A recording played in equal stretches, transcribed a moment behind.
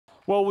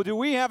Well, do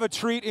we have a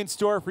treat in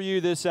store for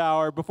you this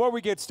hour? Before we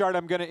get started,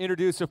 I'm going to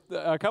introduce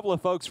a couple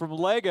of folks from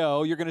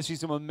LEGO. You're going to see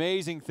some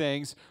amazing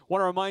things. I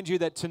want to remind you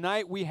that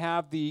tonight we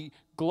have the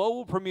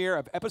global premiere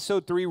of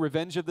Episode 3,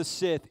 Revenge of the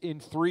Sith in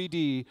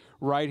 3D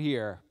right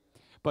here.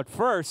 But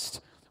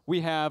first,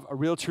 we have a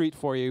real treat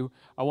for you.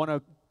 I want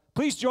to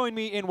please join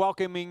me in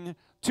welcoming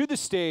to the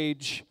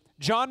stage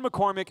John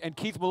McCormick and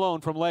Keith Malone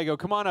from LEGO.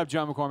 Come on up,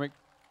 John McCormick.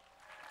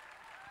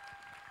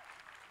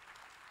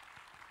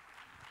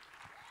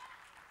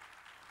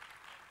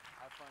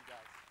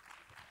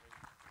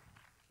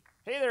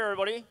 Hey there,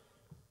 everybody.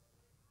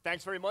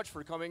 Thanks very much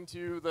for coming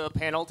to the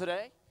panel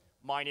today.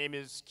 My name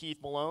is Keith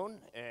Malone,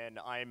 and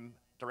I'm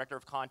Director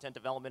of Content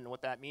Development, and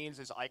what that means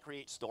is I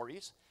create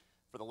stories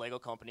for the LEGO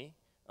company,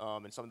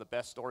 and some of the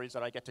best stories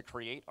that I get to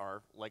create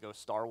are LEGO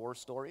Star Wars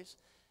stories.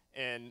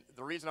 And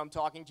the reason I'm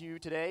talking to you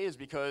today is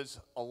because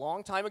a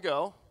long time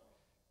ago,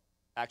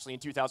 actually in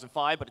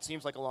 2005, but it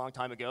seems like a long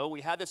time ago,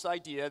 we had this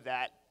idea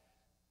that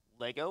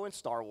LEGO and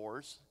Star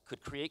Wars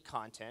could create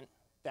content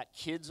that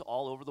kids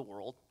all over the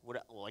world would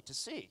like to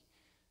see.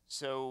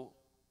 So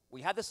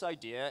we had this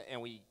idea,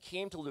 and we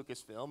came to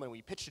Lucasfilm, and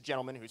we pitched a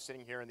gentleman who's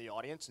sitting here in the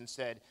audience and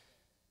said,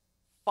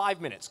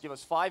 5 minutes, give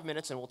us 5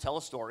 minutes, and we'll tell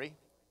a story,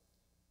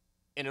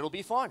 and it'll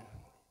be fun.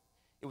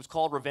 It was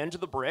called Revenge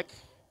of the Brick,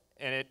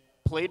 and it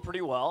played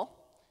pretty well.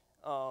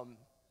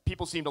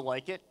 People seemed to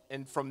like it,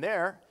 and from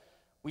there,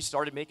 we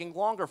started making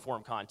longer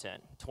form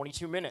content,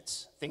 22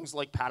 minutes, things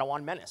like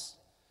Padawan Menace,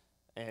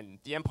 and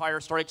The Empire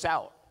Strikes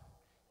Out.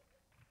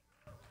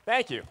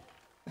 Thank you.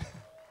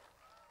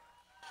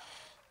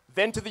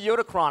 Then to the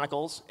Yoda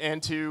Chronicles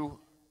and to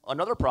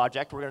another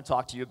project we're going to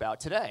talk to you about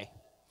today.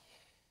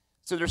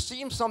 So there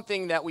seems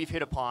something that we've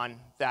hit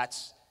upon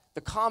that's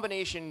the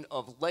combination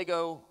of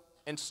LEGO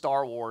and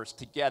Star Wars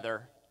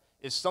together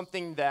is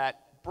something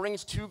that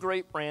brings two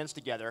great brands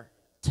together,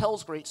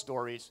 tells great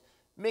stories,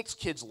 makes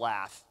kids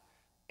laugh.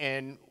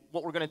 And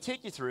what we're going to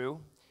take you through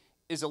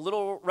is a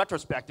little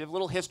retrospective, a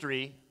little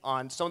history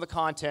on some of the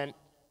content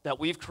that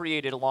we've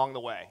created along the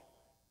way.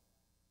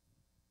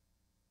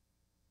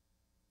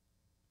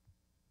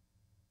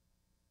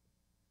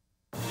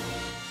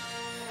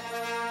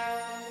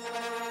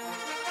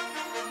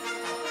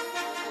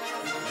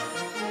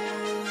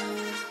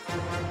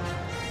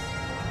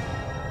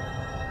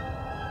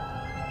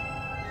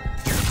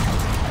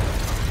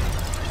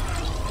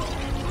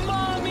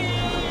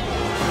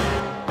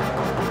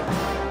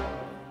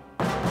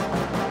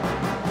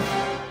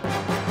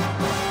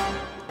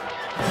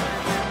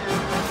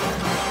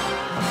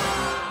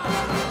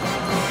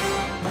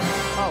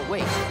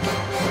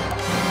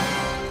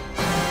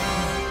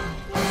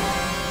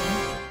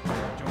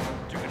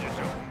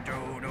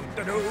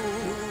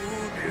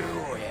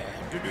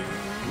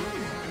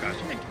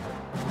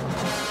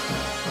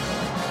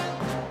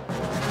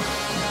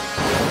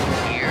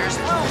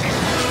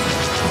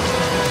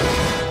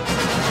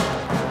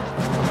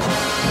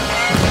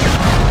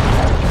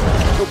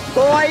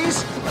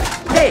 Boys,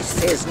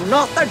 this is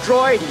not the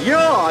droid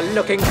you're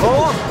looking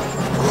for.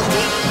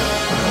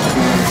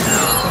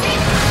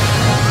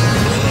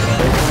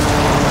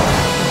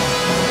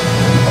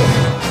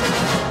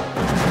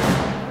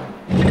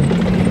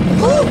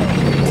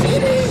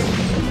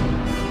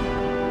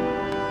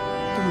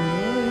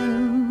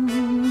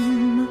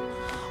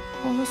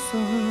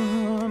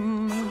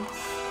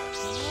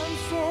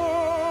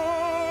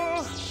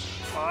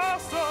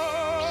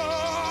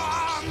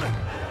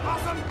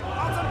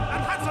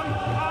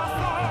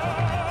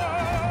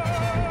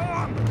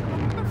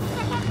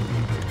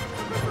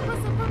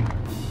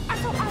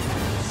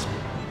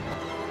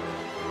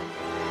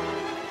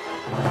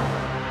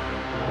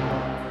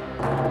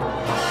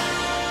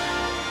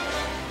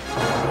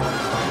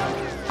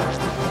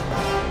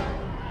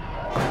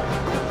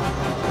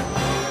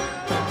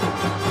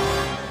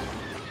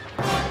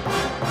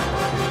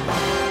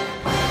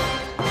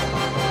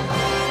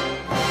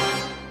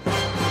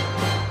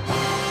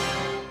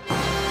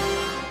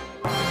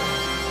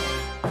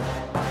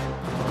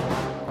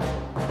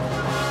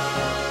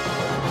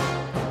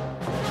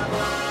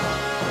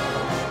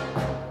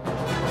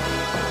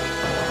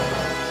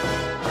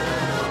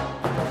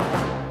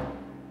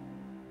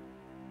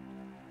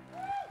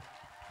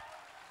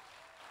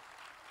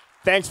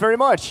 Thanks very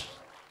much.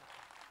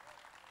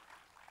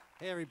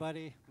 Hey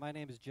everybody, my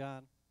name is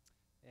John,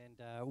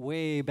 and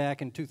way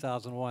back in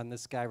 2001,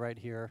 this guy right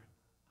here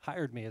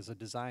hired me as a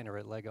designer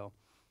at LEGO.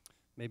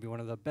 Maybe one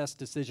of the best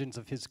decisions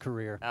of his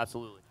career.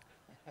 Absolutely.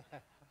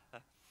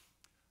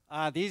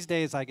 These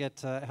days I get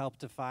to help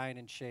define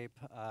and shape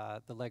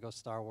the LEGO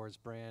Star Wars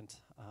brand,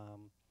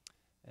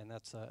 and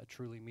that's a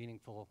truly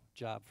meaningful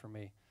job for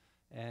me.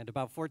 And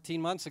about 14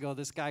 months ago,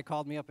 this guy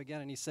called me up again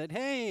and he said,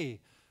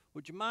 hey,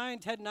 would you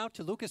mind heading out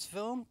to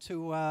Lucasfilm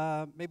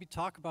to maybe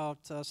talk about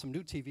some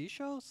new TV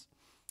shows?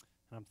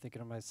 And I'm thinking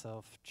to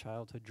myself,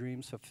 childhood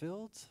dreams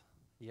fulfilled?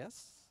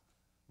 Yes.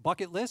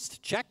 Bucket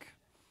list? Check.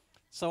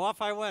 So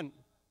off I went.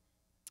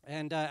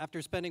 And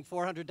after spending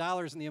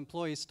 $400 in the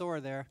employee store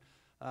there,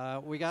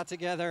 We got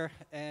together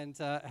and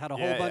had a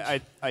whole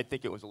bunch. I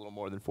think it was a little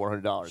more than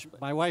 $400.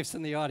 My wife's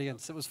in the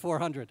audience. It was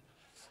 400.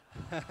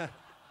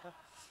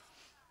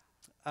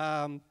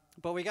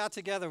 But we got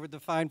together with the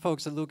fine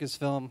folks at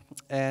Lucasfilm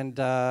and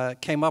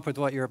came up with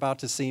what you're about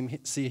to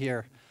see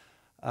here.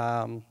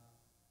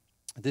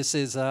 This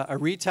is a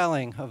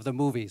retelling of the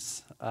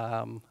movies,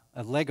 a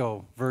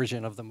Lego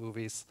version of the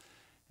movies.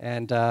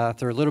 And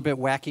they're a little bit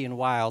wacky and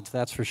wild,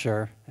 that's for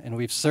sure. And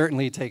we've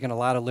certainly taken a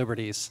lot of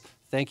liberties.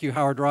 Thank you,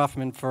 Howard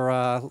Rothman, for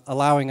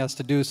allowing us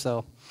to do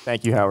so.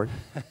 Thank you, Howard.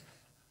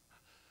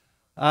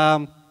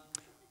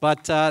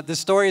 But the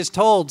story is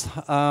told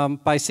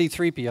by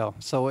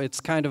C-3PO, so it's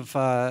kind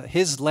of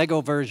his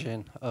Lego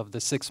version of the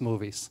 6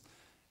 movies.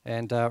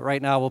 And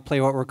right now we'll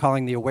play what we're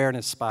calling the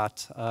awareness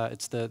spot.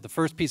 It's the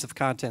first piece of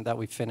content that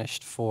we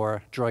finished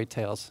for Droid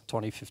Tales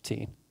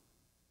 2015.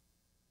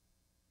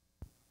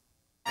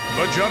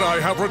 The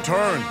Jedi have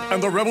returned,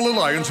 and the Rebel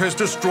Alliance has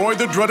destroyed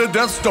the dreaded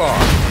Death Star.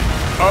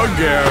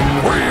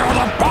 Again. We are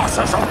the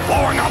bosses of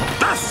blowing up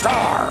Death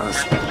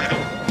Stars!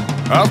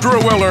 After a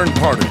well-earned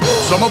party,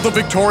 some of the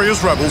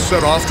victorious rebels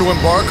set off to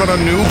embark on a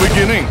new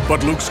beginning.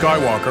 But Luke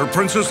Skywalker,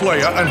 Princess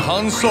Leia, and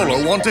Han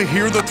Solo want to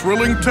hear the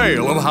thrilling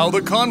tale of how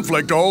the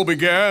conflict all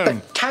began.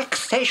 The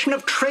taxation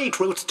of trade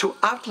routes to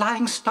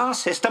outlying star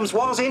systems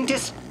was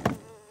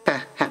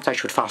Perhaps I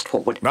should fast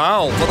forward.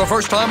 Now, for the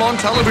first time on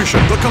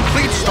television, the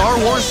complete Star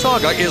Wars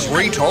saga is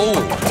retold.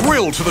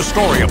 Thrill to the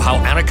story of how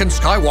Anakin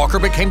Skywalker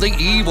became the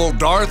evil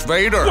Darth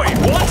Vader. Wait,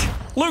 what?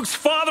 Luke's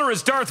father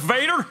is Darth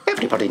Vader?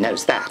 Everybody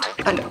knows that.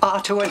 And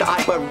R2 and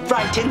I were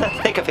right in the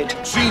thick of it.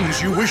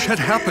 Scenes you wish had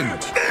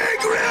happened.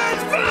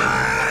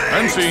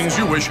 And scenes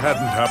you wish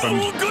hadn't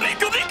happened. Goody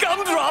goody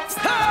gumdrops!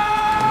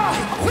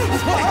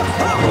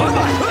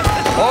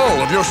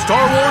 All of your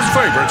Star Wars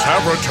favorites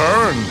have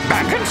returned.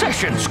 Back in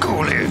session,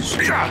 school is.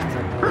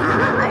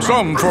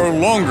 Some for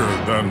longer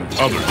than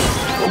others.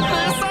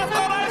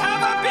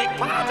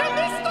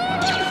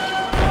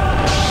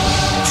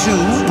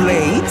 Two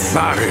blades?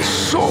 That is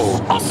so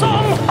awesome,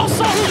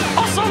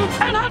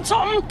 and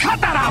handsome.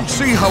 Cut that out!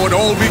 See how it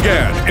all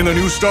began in the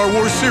new Star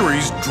Wars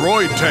series,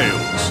 Droid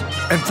Tales.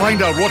 And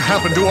find out what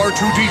happened to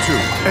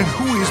R2-D2. And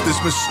who is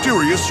this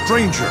mysterious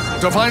stranger?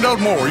 To find out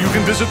more, you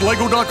can visit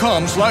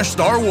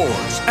lego.com/Star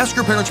Wars. Ask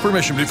your parents'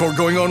 permission before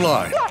going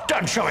online. Not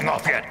done showing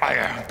off yet, I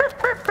am.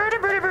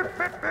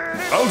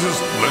 I'll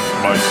just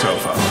let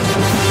myself out.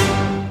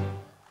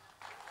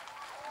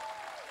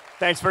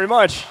 Thanks very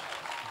much.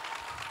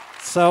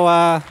 So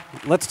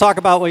let's talk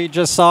about what you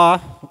just saw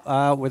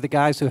with the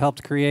guys who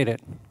helped create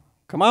it.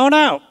 Come on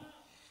out.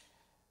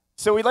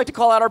 So we'd like to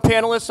call out our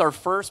panelists. Our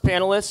first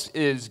panelist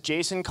is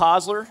Jason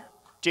Cosler.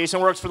 Jason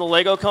works for the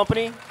Lego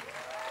company.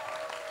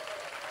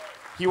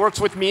 He works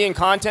with me in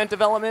content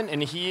development,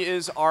 and he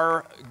is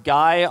our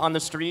guy on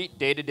the street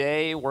day to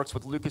day, works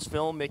with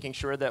Lucasfilm, making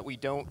sure that we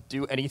don't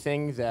do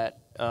anything that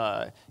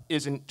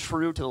isn't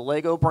true to the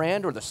Lego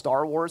brand or the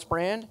Star Wars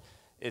brand.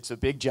 It's a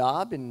big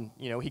job, and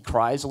he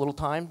cries a little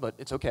time, but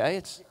it's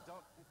okay.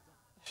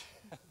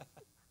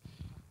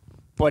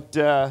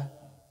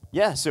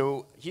 Yeah,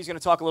 so he's going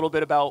to talk a little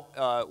bit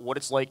about what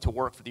it's like to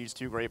work for these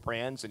two great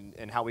brands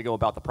and how we go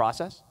about the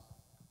process.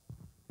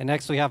 And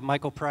next we have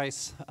Michael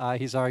Price.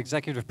 He's our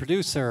executive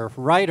producer,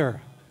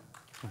 writer,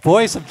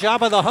 voice of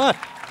Jabba the Hutt.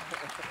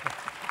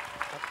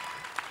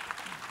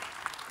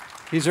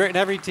 He's written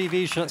every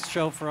TV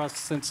show for us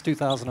since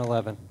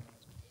 2011.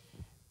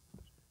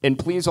 And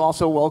please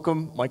also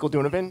welcome Michael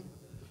Donovan.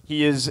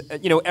 He is,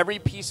 every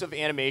piece of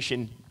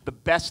animation, the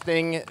best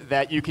thing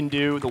that you can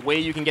do, the way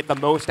you can get the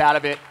most out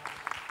of it,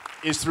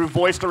 is through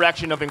voice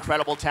direction of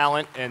incredible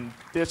talent, and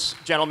this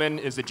gentleman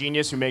is the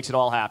genius who makes it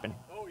all happen.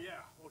 Oh, yeah.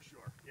 Oh,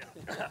 sure.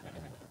 Yeah.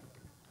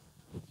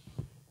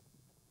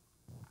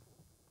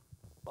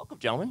 Welcome,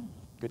 gentlemen.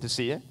 Good to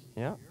see you.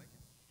 Yeah.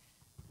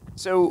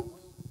 So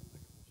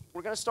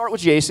we're going to start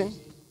with Jason.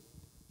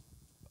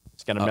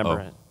 Just got to remember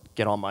to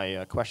get all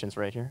my questions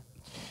right here.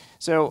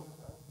 So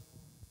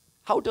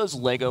how does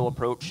Lego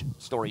approach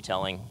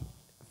storytelling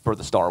for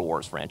the Star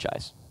Wars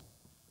franchise?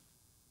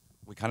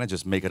 We kind of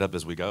just make it up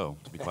as we go,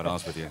 to be quite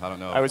honest with you. I don't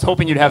know. I was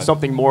hoping you'd have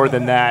something more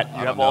than that.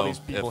 You have all these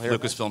people if here.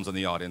 Lucasfilm's in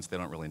the audience, they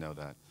don't really know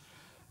that.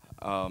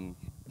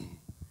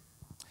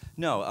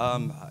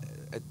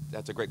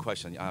 That's a great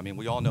question. I mean,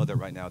 we all know that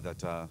right now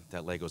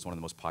that Lego is one of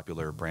the most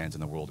popular brands in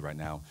the world right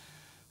now,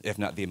 if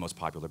not the most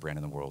popular brand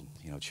in the world.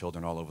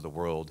 Children all over the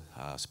world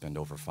spend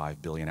over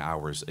 5 billion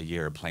hours a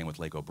year playing with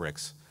Lego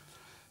bricks.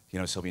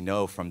 So we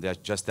know from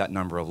just that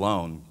number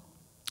alone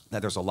that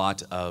there's a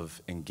lot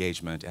of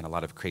engagement and a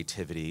lot of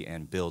creativity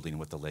and building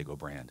with the Lego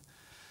brand.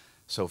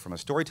 So from a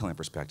storytelling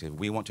perspective,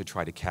 we want to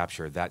try to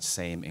capture that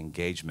same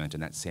engagement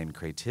and that same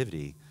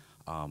creativity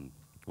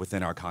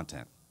within our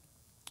content.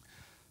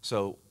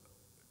 So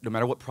no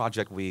matter what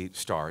project we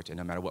start and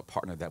no matter what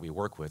partner that we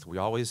work with, we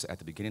always, at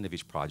the beginning of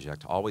each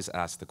project, always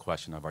ask the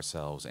question of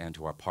ourselves and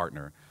to our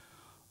partner,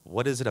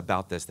 what is it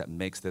about this that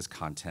makes this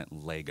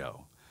content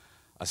Lego?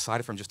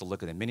 Aside from just a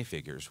look at the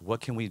minifigures,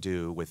 what can we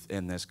do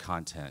within this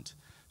content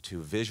to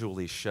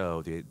visually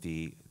show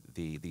the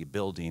the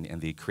building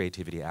and the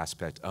creativity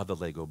aspect of the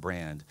Lego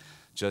brand,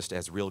 just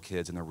as real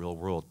kids in the real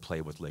world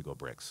play with Lego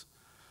bricks?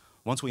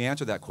 Once we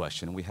answer that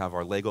question, we have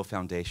our Lego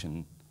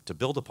foundation to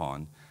build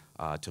upon,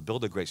 to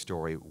build a great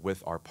story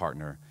with our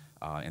partner,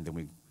 and then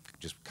we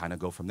just kind of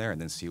go from there and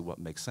then see what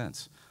makes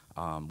sense.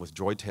 With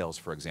Droid Tales,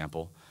 for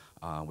example,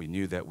 we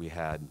knew that we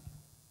had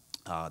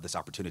this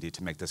opportunity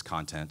to make this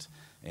content,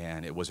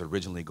 and it was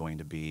originally going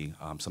to be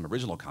some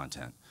original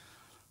content.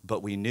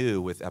 But we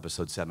knew with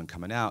episode 7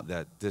 coming out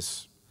that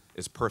this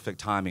is perfect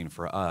timing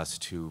for us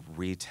to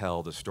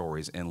retell the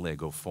stories in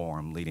Lego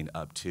form leading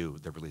up to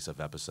the release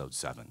of episode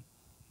 7.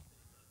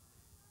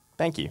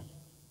 Thank you.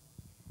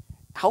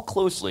 How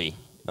closely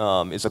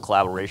is a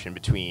collaboration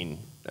between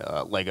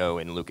Lego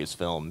and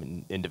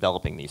Lucasfilm in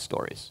developing these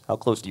stories? How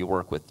close do you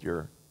work with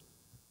your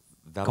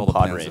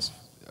compadres?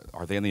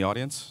 Are they in the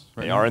audience?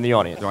 They are in the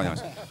audience. They're in the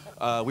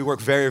audience. We work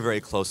very,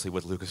 very closely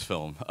with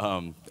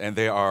Lucasfilm, and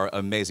they are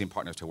amazing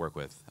partners to work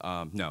with.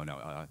 In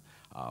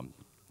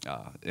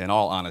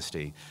all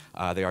honesty,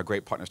 they are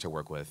great partners to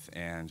work with.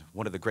 And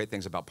one of the great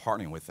things about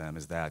partnering with them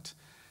is that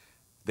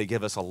they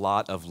give us a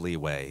lot of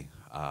leeway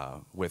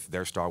with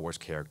their Star Wars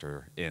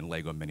character in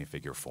Lego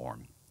minifigure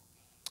form.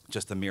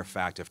 Just the mere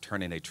fact of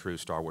turning a true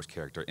Star Wars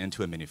character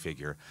into a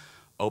minifigure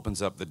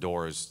opens up the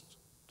doors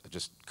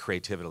just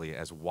creatively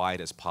as wide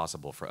as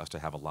possible for us to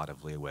have a lot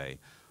of leeway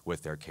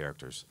with their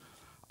characters.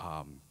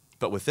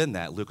 But within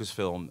that,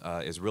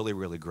 Lucasfilm is really,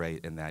 really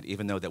great in that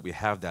even though that we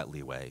have that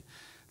leeway,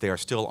 they are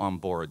still on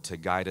board to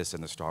guide us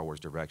in the Star Wars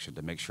direction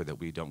to make sure that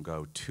we don't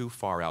go too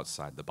far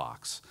outside the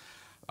box.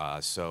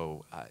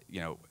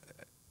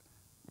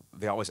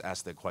 They always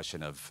ask the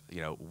question of,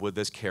 would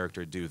this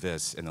character do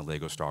this in the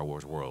Lego Star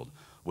Wars world?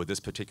 Would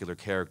this particular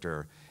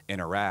character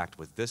interact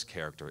with this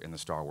character in the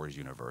Star Wars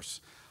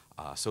universe?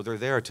 So they're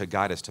there to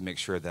guide us to make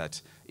sure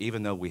that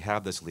even though we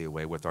have this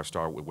leeway with our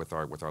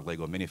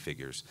Lego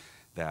minifigures,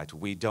 that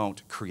we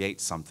don't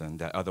create something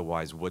that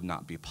otherwise would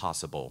not be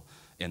possible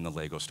in the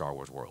Lego Star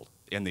Wars world,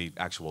 in the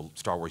actual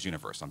Star Wars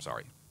universe, I'm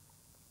sorry.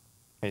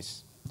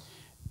 Nice.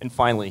 And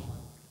finally,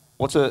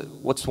 what's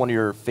one of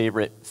your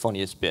favorite,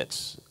 funniest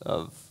bits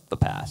of the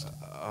past?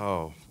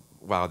 Oh,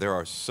 wow, there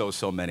are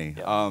so many.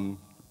 Yeah.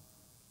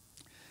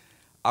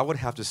 I would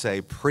have to say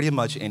pretty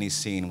much any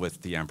scene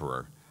with the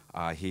Emperor.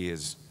 He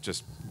is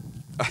just,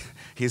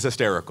 he's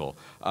hysterical.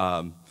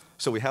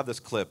 So we have this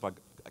clip. I'm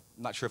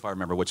not sure if I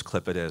remember which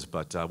clip it is,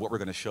 but what we're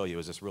going to show you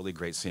is this really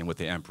great scene with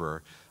the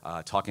Emperor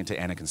talking to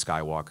Anakin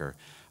Skywalker.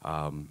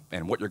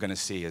 And what you're going to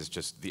see is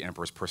just the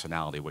Emperor's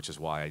personality, which is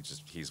why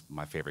he's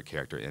my favorite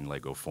character in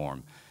Lego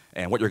form.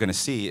 And what you're going to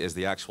see is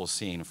the actual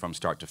scene from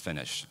start to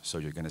finish. So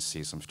you're going to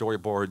see some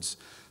storyboards,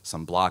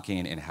 some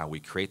blocking, and how we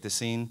create the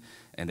scene,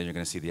 and then you're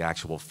going to see the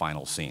actual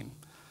final scene.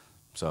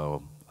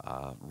 So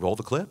roll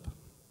the clip.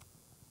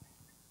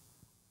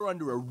 You're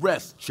under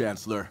arrest,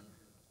 Chancellor.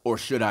 Or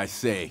should I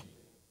say,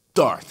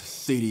 Darth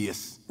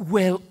Sidious.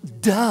 Well,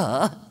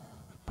 duh.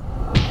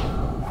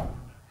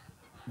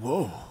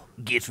 Whoa.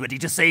 Get ready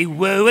to say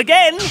whoa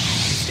again.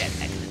 Stand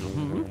back a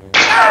little.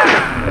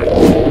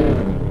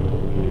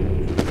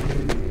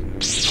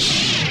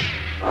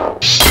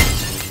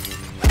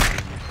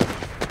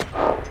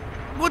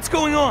 What's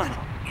going on?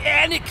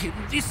 Anakin,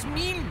 this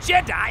mean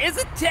Jedi is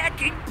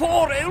attacking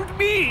poor old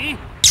me.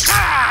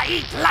 Ah,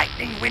 eat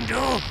lightning,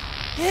 Windu.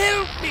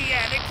 Help me,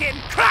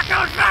 Anakin.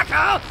 Crackle,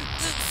 crackle.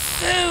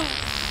 So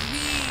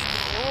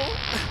evil.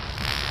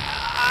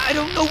 I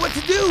don't know what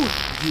to do.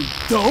 You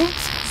don't?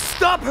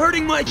 Stop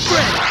hurting my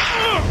friend.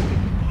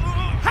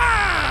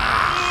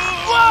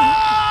 Oh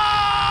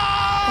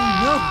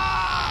no.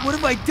 What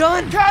have I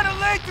done? Kinda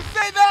late to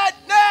say that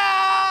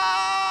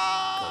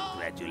now!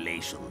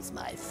 Congratulations,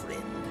 my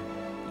friend.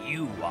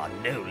 You are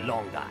no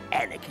longer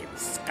Anakin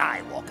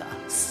Skywalker,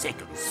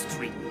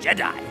 second-string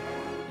Jedi. You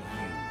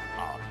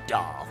are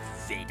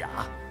Darth Vader,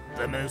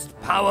 the most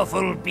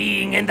powerful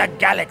being in the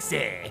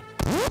galaxy.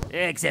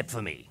 Except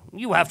for me.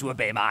 You have to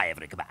obey my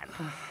every command.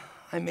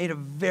 I made a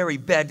very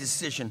bad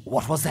decision.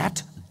 What was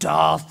that?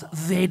 Darth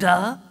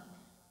Vader?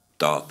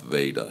 Darth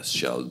Vader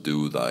shall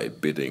do thy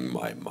bidding,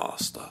 my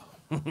master.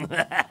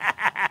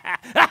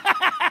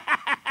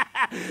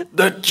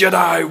 The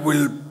Jedi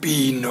will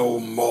be no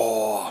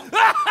more.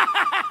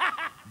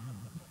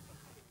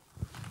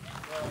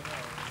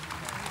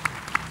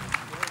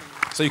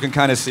 So you can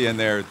kind of see in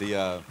there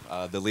the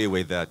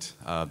leeway that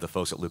the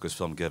folks at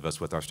Lucasfilm give us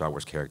with our Star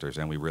Wars characters,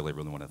 and we really,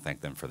 really want to thank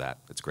them for that.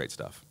 It's great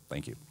stuff.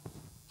 Thank you.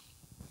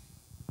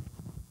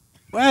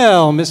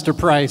 Well, Mr.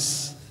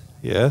 Price,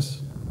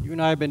 Yes? you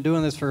and I have been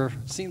doing this for,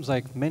 seems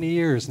like many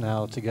years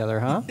now together,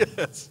 huh?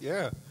 Yes,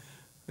 yeah.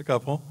 A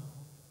couple.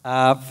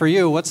 For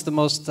you, what's the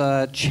most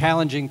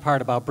challenging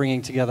part about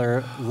bringing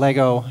together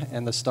Lego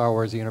and the Star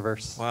Wars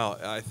universe? Wow,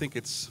 I think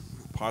it's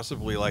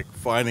possibly like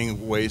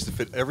finding ways to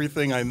fit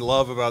everything I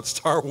love about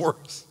Star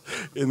Wars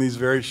in these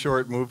very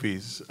short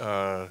movies.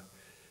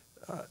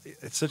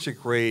 It's such a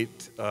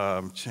great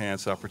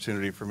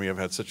opportunity for me. I've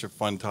had such a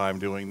fun time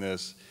doing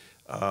this.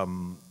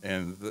 And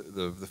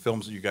the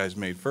films that you guys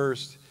made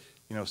first,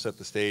 set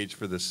the stage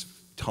for this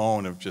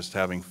tone of just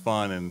having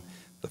fun and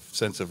the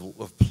sense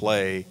of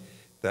play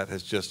that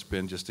has just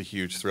been just a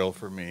huge thrill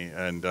for me.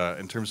 And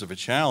in terms of a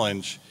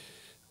challenge,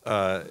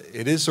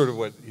 it is sort of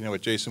what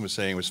what Jason was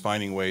saying, was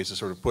finding ways to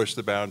sort of push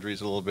the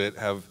boundaries a little bit,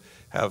 have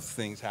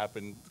things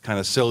happen, kind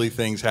of silly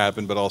things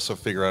happen, but also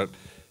figure out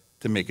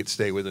to make it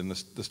stay within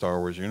the Star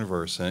Wars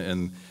universe.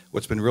 And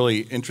what's been really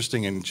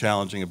interesting and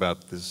challenging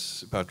about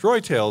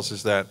Droid Tales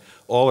is that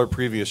all our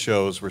previous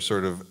shows were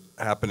sort of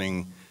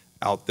happening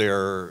out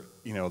there.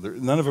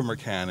 None of them are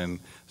canon.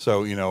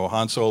 So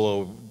Han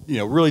Solo,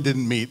 really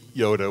didn't meet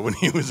Yoda when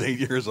he was 8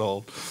 years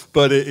old,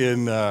 but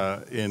in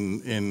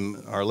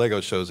our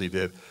Lego shows he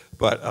did.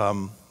 But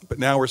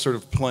now we're sort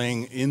of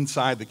playing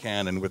inside the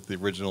canon with the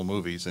original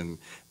movies and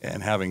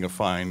having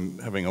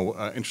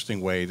an interesting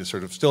way to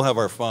sort of still have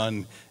our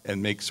fun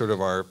and make sort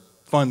of our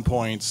fun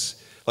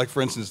points. Like,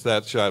 for instance,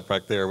 that shot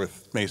back there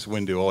with Mace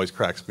Windu always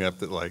cracks me up,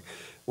 that like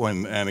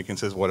when Anakin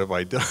says, "What have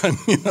I done?"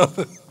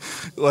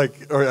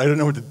 Or I don't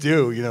know what to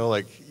do.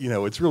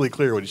 It's really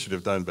clear what he should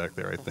have done back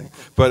there, I think.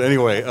 But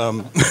anyway,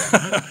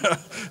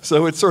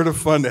 so it's sort of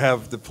fun to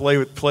have to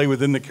play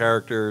within the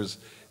characters.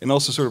 And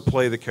also sort of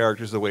play the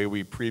characters the way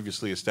we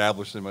previously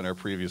established them in our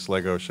previous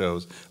Lego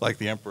shows, like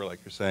the Emperor, like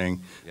you're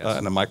saying. Yes.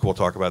 And then Mike will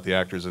talk about the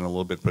actors in a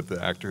little bit, but the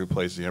actor who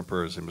plays the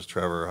Emperor, his name is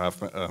Trevor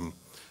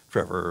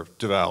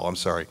Duvall, I'm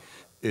sorry,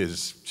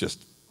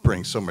 just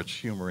brings so much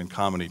humor and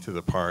comedy to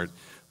the part.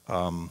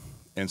 And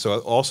so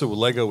also with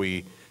Lego,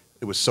 it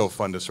was so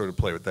fun to sort of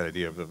play with that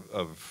idea of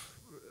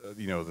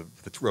the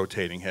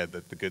rotating head,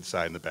 the good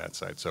side and the bad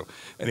side. So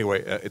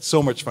anyway, it's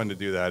so much fun to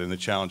do that, and the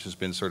challenge has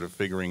been sort of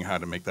figuring how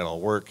to make that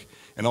all work.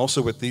 And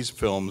also with these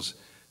films,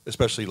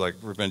 especially like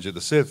Revenge of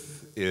the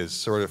Sith, is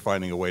sort of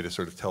finding a way to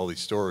sort of tell these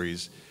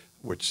stories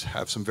which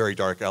have some very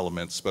dark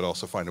elements, but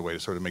also find a way to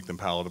sort of make them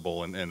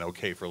palatable and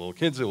okay for little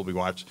kids that will be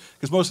watched.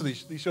 Because most of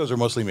these shows are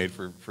mostly made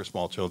for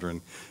small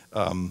children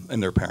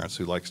and their parents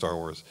who like Star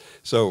Wars.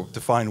 So to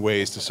find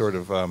ways to sort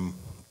of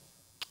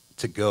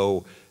to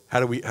go, how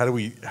do we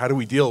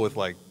deal with,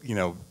 like,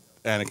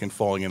 Anakin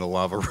falling in a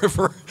lava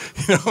river,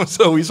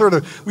 So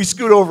we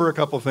scoot over a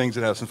couple things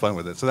and have some fun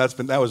with it. So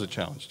that was a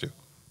challenge too.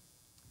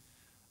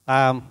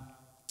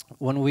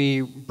 When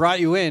we brought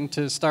you in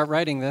to start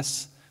writing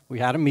this, we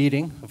had a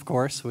meeting, of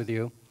course, with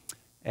you,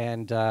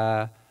 and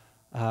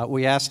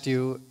we asked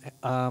you,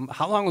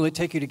 how long will it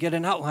take you to get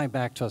an outline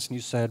back to us? And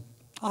you said,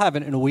 I'll have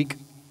it in a week.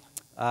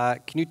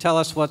 Can you tell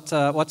us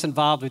what's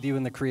involved with you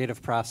in the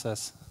creative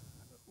process?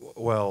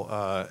 Well,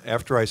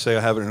 after I say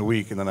I have it in a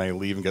week and then I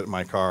leave and get in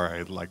my car, I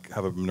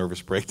have a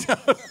nervous breakdown.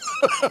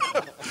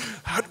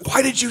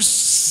 Why did you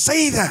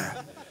say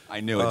that? I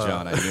knew it,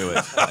 John. I knew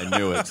it. I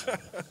knew it.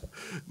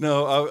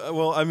 No,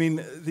 well, I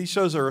mean, these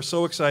shows are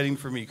so exciting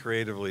for me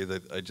creatively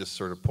that I just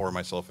sort of pour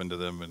myself into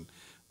them and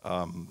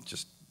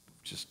just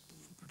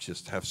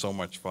have so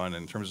much fun.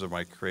 In terms of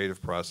my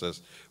creative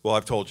process, well,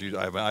 I've told you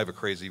I have a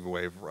crazy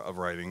way of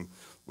writing,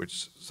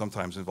 which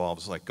sometimes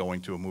involves like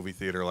going to a movie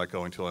theater, like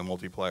going to a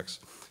multiplex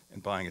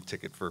and buying a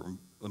ticket for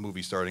the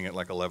movie starting at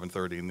like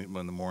 11:30 in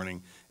the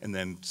morning, and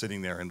then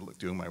sitting there and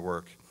doing my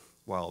work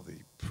while the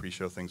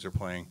pre-show things are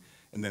playing.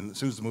 And then as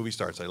soon as the movie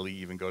starts, I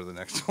leave and go to the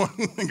next one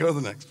and go to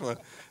the next one.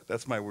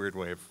 That's my weird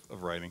way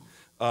of writing.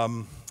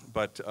 Yeah,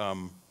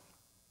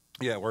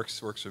 it works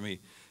for me.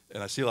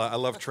 And I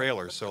love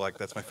trailers, so like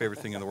that's my favorite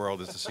thing in the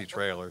world is to see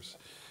trailers.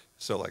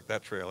 So like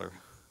that trailer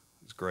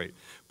is great.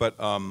 But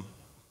I'm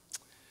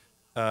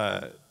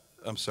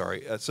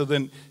sorry.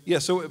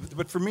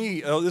 But for me,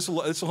 this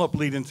will help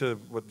lead into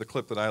what the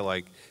clip that I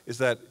like is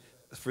that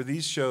for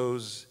these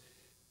shows,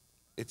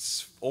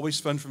 it's always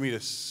fun for me to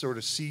sort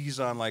of seize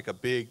on like a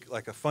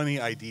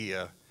funny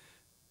idea,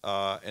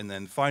 and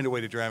then find a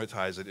way to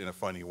dramatize it in a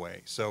funny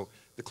way. So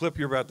the clip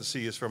you're about to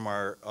see is from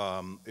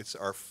it's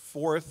our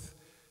 4th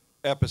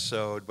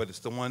episode, but it's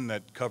the one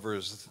that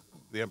covers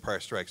The Empire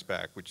Strikes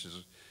Back, which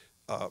is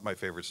my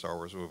favorite Star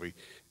Wars movie,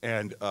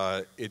 and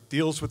it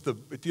deals with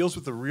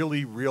the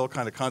really real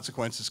kind of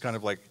consequences, kind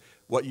of like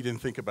what you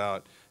didn't think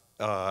about.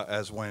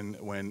 As when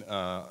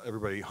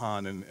everybody,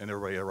 Han and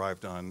everybody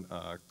arrived on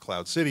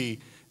Cloud City,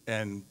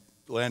 and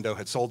Lando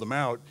had sold them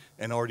out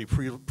and already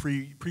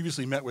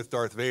previously met with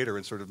Darth Vader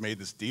and sort of made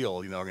this deal,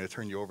 I'm going to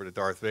turn you over to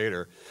Darth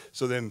Vader.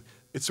 So then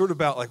it's sort of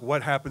about like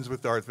what happens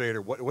with Darth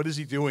Vader. What is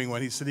he doing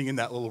when he's sitting in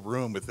that little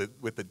room with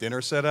the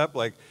dinner set up?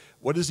 Like,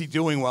 what is he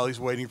doing while he's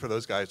waiting for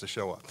those guys to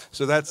show up?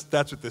 So that's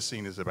what this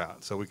scene is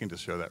about. So we can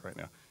just show that right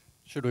now.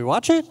 Should we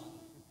watch it?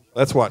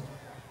 Let's watch.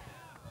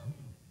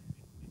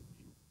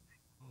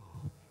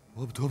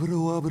 Yes,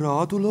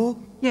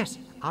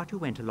 R2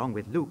 went along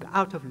with Luke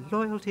out of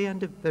loyalty and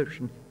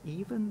devotion,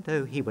 even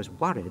though he was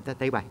worried that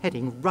they were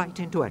heading right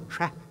into a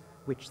trap,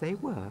 which they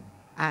were.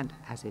 And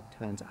as it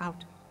turns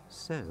out,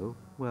 so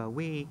were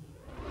we.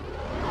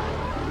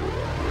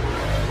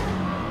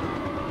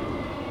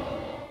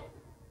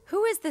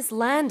 Who is this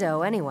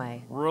Lando,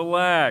 anyway?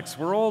 Relax,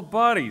 we're old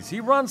buddies. He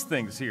runs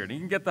things here, and he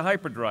can get the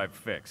hyperdrive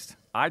fixed.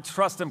 I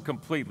trust him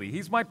completely.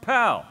 He's my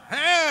pal.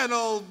 Hey,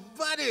 old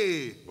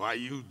buddy! Why,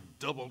 you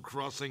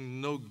double-crossing,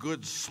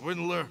 no-good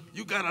swindler.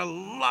 You got a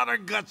lot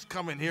of guts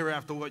coming here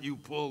after what you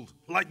pulled.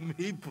 Like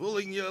me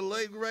pulling your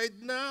leg right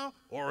now?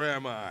 Or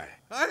am I?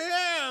 I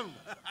am!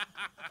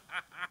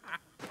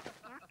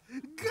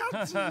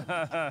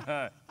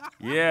 Gotcha!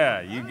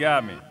 Yeah, you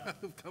got me.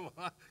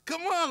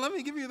 Come on, let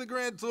me give you the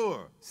grand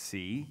tour.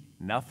 See?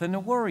 Nothing to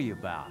worry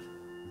about.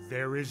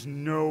 There is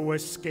no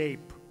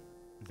escape.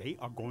 They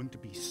are going to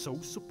be so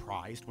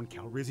surprised when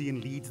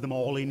Calrissian leads them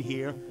all in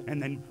here,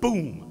 and then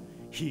boom,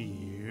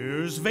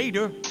 here's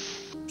Vader.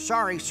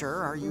 Sorry, sir,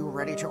 are you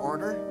ready to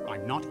order?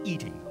 I'm not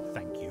eating,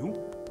 thank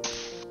you.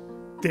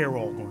 They're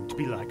all going to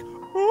be like,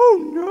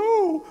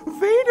 oh no,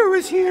 Vader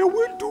is here,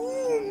 we're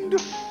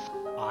doomed.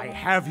 I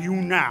have you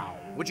now.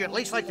 Would you at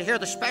least like to hear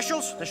the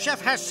specials? The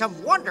chef has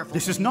some wonderful...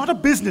 This is not a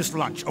business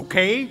lunch,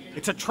 okay?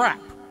 It's a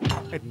trap.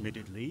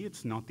 Admittedly,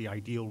 it's not the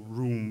ideal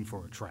room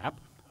for a trap.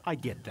 I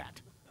get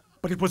that.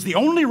 But it was the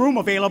only room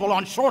available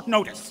on short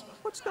notice.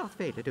 What's Darth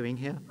Vader doing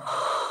here?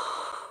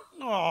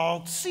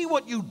 Oh, see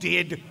what you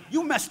did?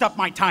 You messed up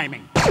my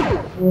timing.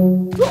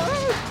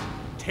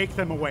 Take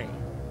them away.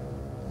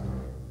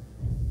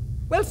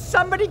 Will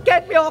somebody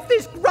get me off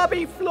this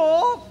grubby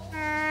floor?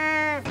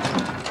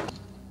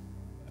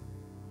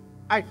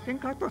 I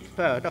think I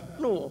prefer the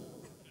floor.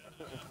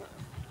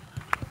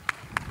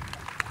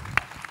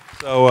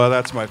 So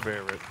that's my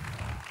favorite.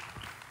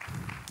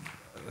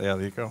 Yeah,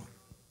 there you go.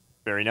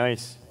 Very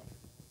nice.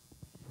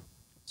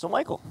 So,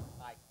 Michael,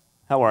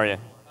 how are you?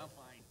 I'm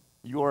fine.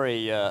 You are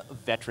a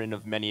veteran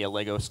of many a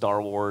LEGO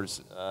Star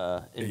Wars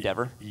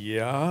endeavor.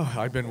 Yeah,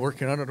 I've been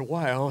working on it a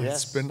while.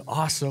 Yes. It's been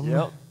awesome.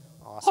 Yep.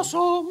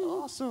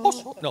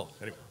 Awesome. No,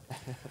 anyway.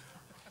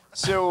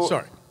 So,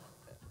 sorry.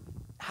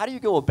 How do you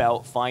go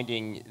about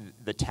finding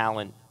the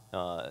talent,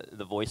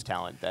 the voice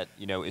talent that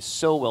is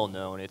so well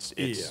known?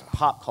 It's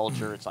pop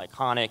culture. It's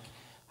iconic.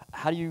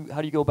 How do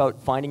you go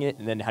about finding it,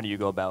 and then how do you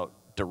go about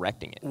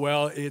directing it?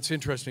 Well, it's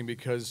interesting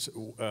because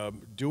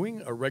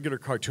doing a regular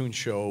cartoon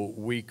show,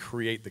 we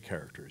create the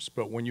characters.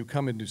 But when you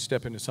come in to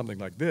step into something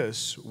like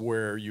this,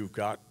 where you've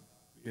got,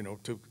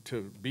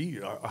 to be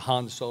a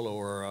Han Solo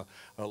or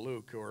a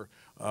Luke, or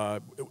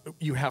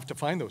you have to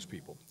find those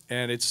people,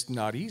 and it's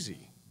not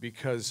easy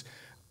because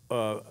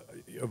a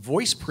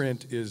voice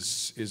print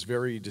is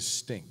very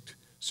distinct.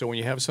 So when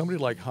you have somebody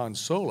like Han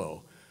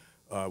Solo,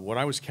 when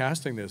I was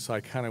casting this,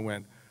 I kind of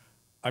went.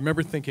 I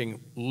remember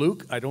thinking,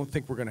 Luke, I don't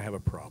think we're going to have a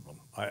problem.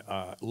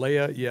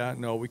 Leia, yeah,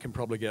 no, we can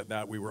probably get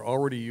that. We were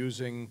already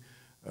using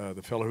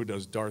the fellow who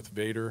does Darth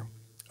Vader.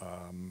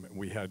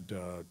 We had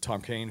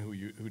Tom Kane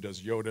who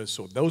does Yoda,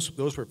 so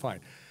those were fine.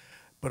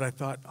 But I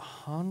thought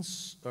Han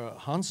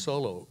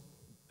Solo,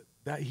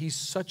 that he's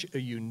such a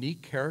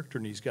unique character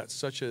and he's got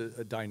such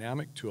a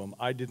dynamic to him.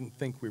 I didn't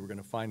think we were going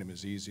to find him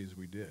as easy as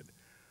we did,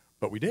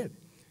 but we did.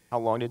 How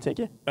long did it take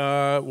you?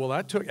 Well,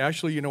 that took,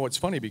 actually, it's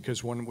funny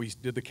because when we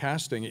did the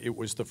casting, it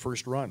was the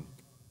first run.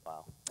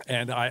 Wow.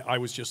 And I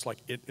was just like,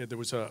 there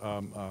was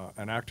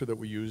an actor that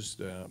we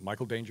used,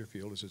 Michael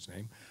Dangerfield is his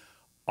name,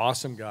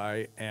 awesome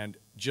guy, and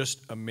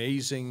just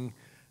amazing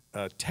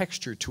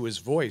texture to his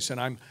voice. And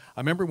I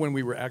remember when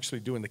we were actually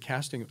doing the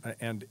casting,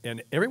 and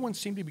everyone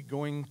seemed to be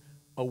going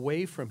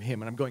away from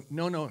him, and I'm going,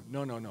 no,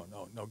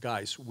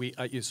 guys,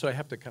 so I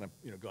have to kind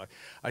of, go.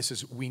 I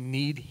says, we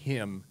need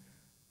him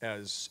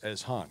as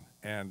Han,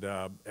 and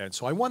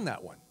so I won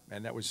that one,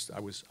 and I was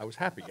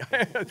happy.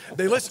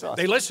 They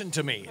listened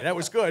to me. That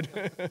was good.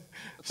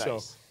 So,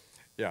 Nice.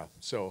 yeah.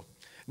 So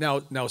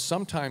now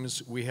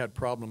sometimes we had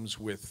problems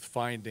with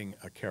finding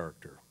a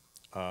character,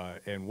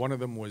 and one of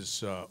them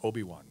was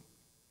Obi-Wan.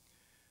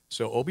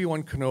 So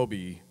Obi-Wan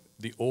Kenobi,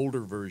 the older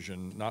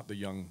version, not the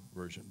young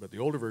version, but the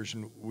older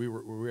version, we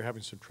were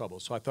having some trouble.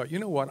 So I thought, you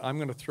know what, I'm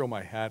going to throw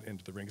my hat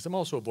into the ring because I'm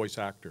also a voice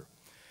actor.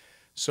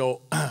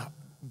 So.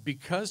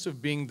 Because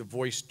of being the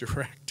voice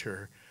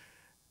director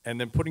and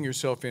then putting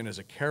yourself in as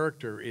a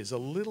character is a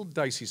little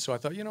dicey. So I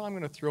thought, I'm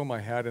going to throw my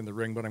hat in the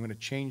ring, but I'm going to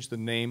change the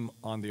name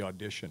on the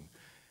audition.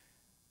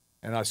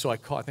 And I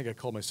think I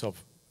called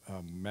myself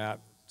Matt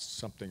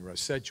something,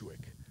 Sedgwick.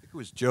 It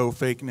was Joe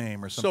fake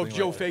name or something. So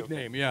Joe fake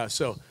name, yeah.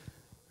 So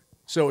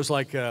it was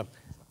like...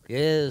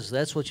 yes,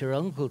 that's what your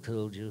uncle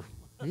told you.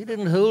 He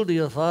didn't hold to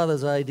your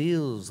father's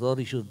ideals, thought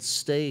he should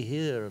stay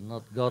here and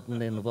not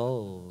gotten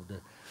involved.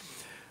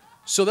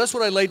 So that's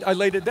what I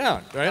laid it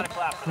down, right?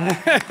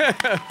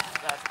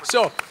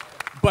 So,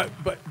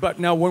 but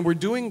now when we're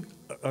doing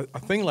a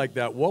thing like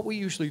that, what we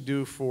usually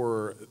do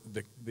for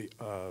the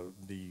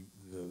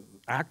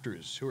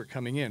actors who are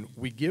coming in,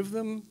 we give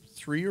them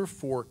 3 or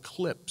 4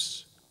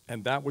 clips,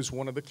 and that was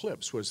one of the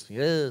clips. Was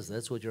yes,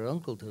 that's what your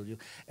uncle told you.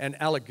 And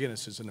Alec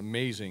Guinness is an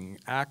amazing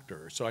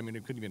actor, so I mean,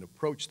 you couldn't even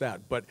approach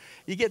that. But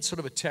you get sort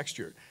of a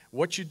texture.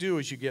 What you do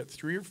is you get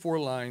 3 or 4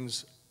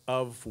 lines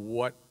of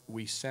what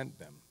we sent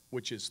them,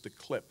 which is the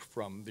clip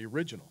from the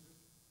original.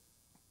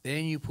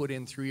 Then you put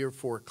in 3 or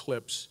 4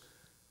 clips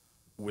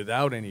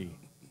without any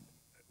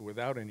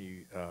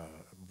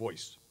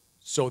voice.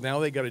 So now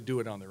they got to do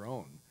it on their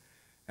own.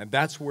 And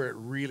that's where it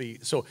really,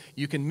 so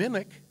you can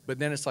mimic, but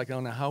then it's like,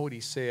 oh, now how would he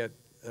say it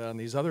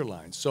these other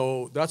lines.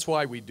 So that's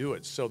why we do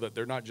it, so that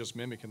they're not just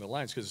mimicking the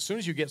lines. Because as soon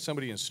as you get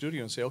somebody in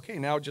studio and say, okay,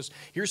 now just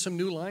here's some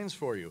new lines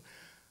for you,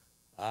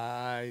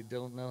 I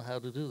don't know how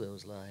to do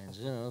those lines,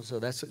 you know. So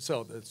that's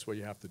what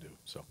you have to do.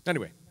 So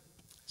anyway.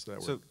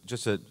 So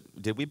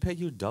did we pay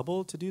you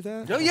double to do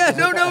that? Oh yeah,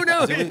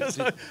 no.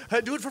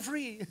 I do it for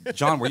free.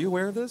 John, were you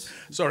aware of this?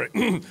 Sorry.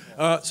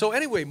 So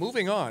anyway,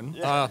 moving on.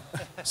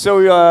 So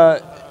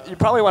you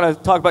probably want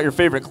to talk about your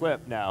favorite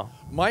clip now.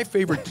 My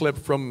favorite clip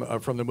from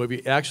the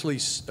movie actually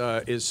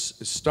is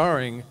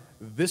starring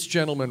this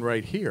gentleman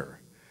right here,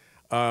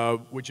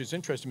 which is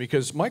interesting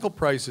because Michael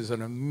Price is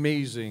an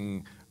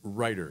amazing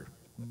writer.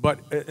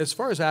 But as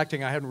far as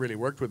acting, I hadn't really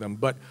worked with him.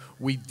 But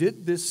we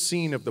did this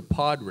scene of the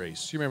pod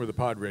race. You remember the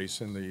pod race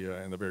in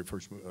the very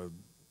first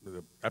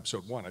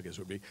episode 1, I guess it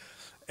would be.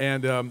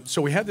 And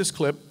so we had this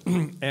clip,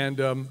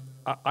 and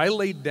I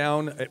laid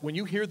down. When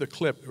you hear the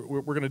clip,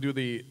 we're going to do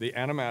the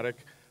animatic,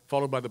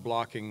 followed by the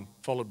blocking,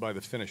 followed by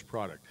the finished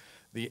product.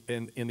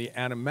 In the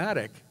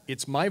animatic,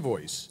 it's my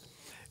voice.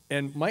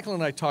 And Michael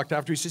and I talked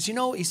after. He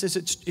says,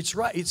 it's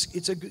right.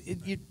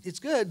 It's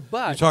good,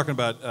 but you're talking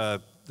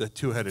about. The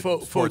two-headed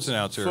sports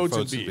announcer, Fodes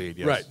and Bead,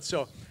 yes. Right.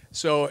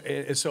 So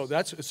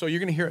you're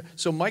going to hear it.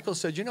 So Michael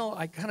said,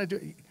 I kind of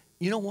do.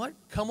 You know what?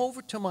 Come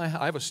over to I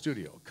have a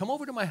studio. Come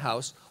over to my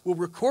house. We'll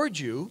record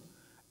you,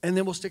 and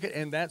then we'll stick it.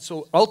 And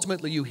so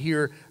ultimately you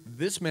hear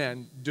this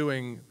man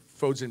doing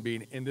Fodes and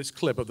Bead in this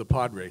clip of the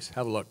pod race.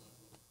 Have a look.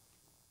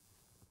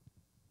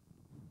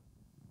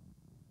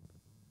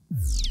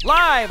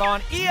 Live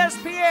on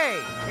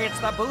ESPA, it's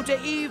the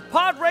Boonta Eve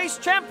Pod Race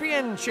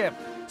Championship.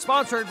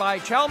 Sponsored by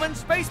Chelman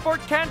Spaceport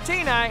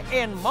Cantina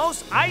in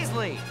Mos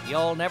Eisley.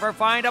 You'll never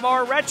find a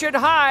more wretched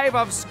hive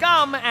of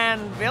scum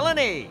and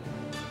villainy.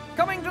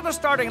 Coming to the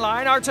starting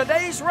line are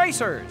today's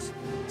racers.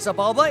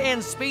 Sebulba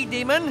in Speed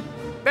Demon,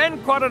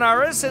 Ben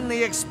Quaternaris in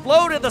the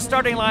Explode at the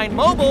Starting Line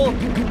Mobile,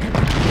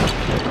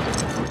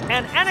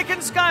 and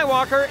Anakin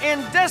Skywalker in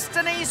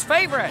Destiny's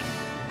Favorite.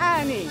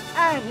 Annie,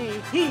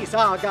 he's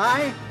our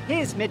guy.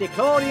 His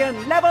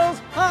midichlorian levels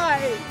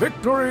high.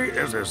 Victory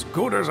is as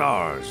good as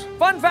ours.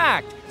 Fun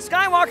fact,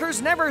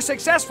 Skywalker's never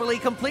successfully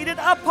completed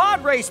a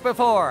pod race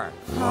before.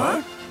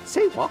 Huh?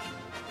 Say what?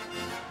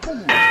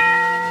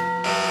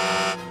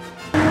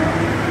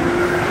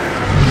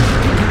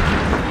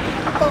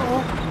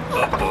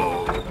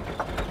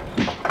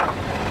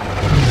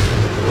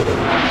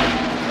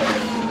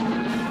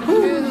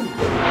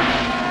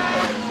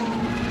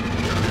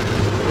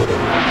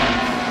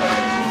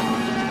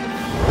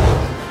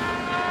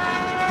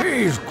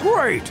 He's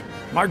great!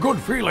 My good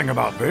feeling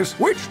about this,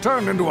 which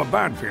turned into a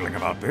bad feeling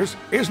about this,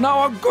 is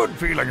now a good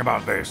feeling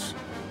about this.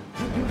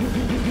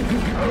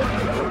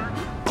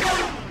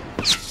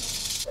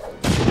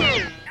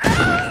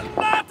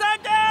 Not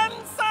again,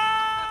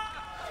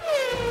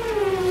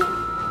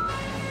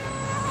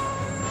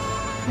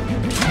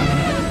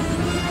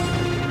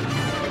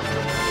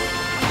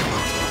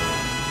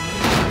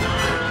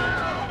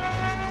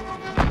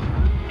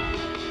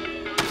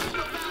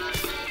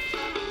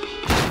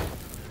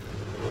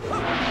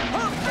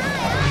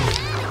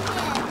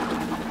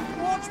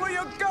 Watch where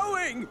you're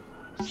going!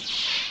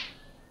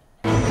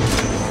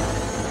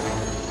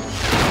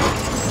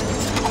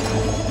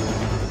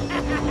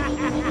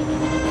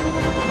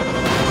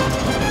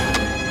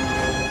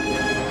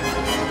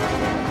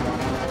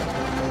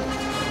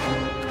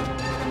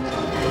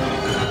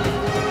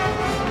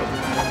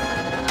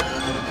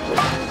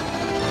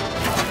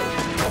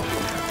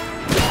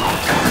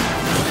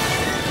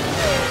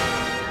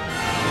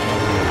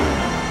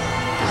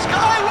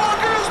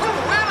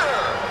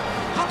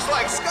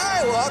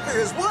 Skywalker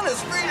has won his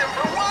freedom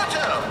from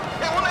Watto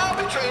and will now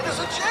be trained as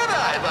a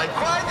Jedi by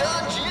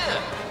Qui-Gon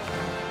Jinn.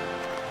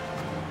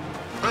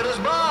 But his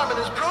mom and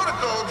his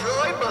protocol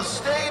droid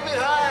must stay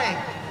behind.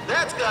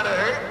 That's gotta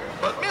hurt,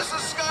 but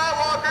Mrs.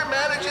 Skywalker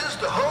manages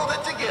to hold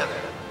it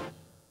together.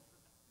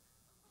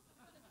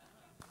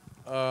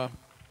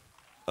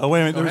 Oh,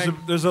 wait a minute.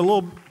 There's a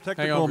little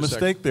technical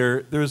mistake second.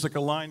 there. There's like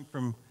a line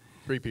from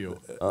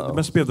 3PO. It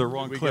must be the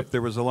wrong clip.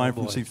 There was a line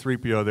from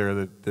C-3PO there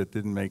that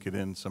didn't make it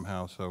in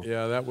somehow. So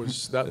yeah, that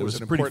was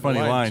an a pretty funny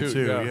line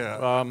too.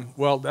 Yeah.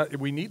 Well,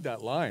 we need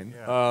that line.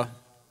 Yeah.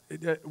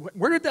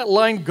 Where did that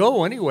line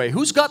go anyway?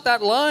 Who's got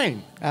that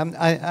line?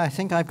 I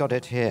think I've got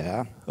it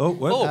here. Oh,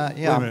 what?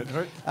 Yeah. Wait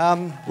a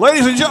minute.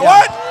 Ladies and gentlemen,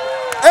 what?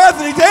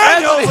 Anthony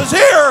Daniels is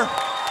here.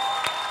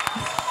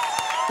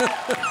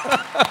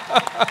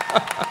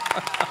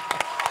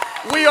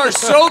 We are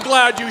so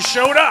glad you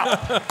showed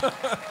up.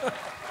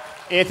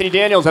 Anthony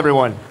Daniels,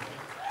 everyone.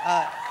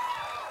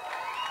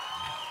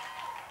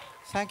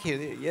 Thank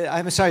you. Yeah,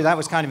 I'm sorry, that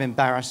was kind of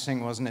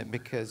embarrassing, wasn't it?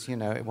 Because,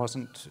 it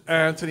wasn't...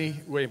 Anthony,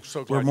 we're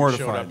so glad you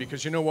showed up.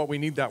 Because you know what? We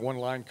need that one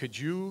line.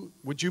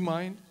 Would you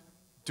mind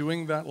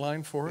doing that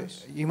line for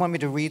us? You want me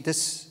to read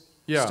this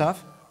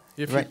stuff?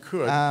 If you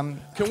could.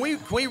 Can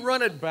we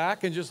run it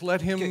back and just let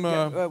him...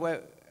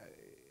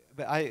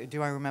 But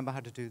do I remember how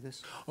to do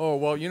this? Oh,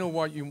 well, you know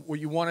what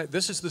you wanted.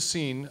 This is the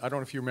scene. I don't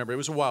know if you remember. It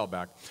was a while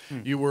back.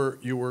 You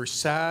were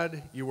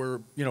sad. You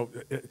were,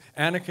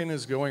 Anakin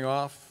is going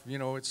off.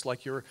 It's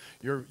like you're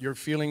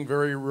feeling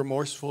very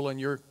remorseful, and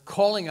you're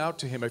calling out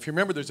to him. If you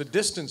remember, there's a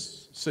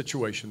distance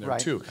situation there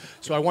too.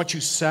 So I want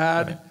you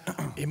sad,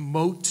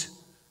 emote,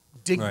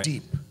 dig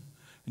deep.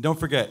 And don't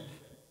forget,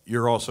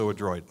 you're also a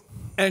droid.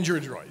 And you're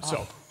a droid.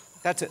 So.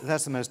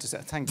 That's the most.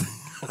 Thank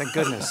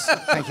goodness.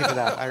 Thank you for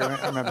that. I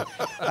remember.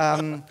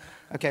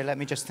 Okay, let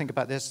me just think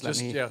about this.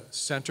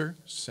 Center.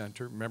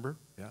 Remember?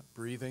 Yeah,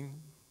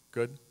 breathing.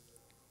 Good.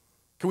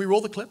 Can we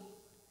roll the clip?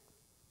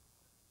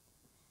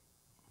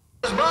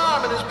 His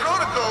mom and his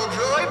protocol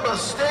droid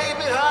must stay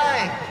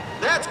behind.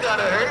 That's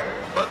gotta hurt.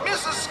 But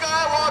Mrs.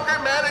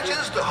 Skywalker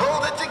manages to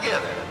hold it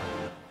together.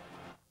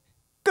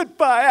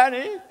 Goodbye,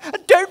 Annie.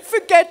 And don't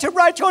forget to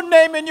write your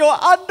name in your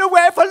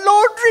underwear for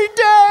laundry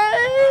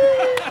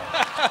day.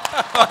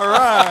 All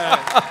right.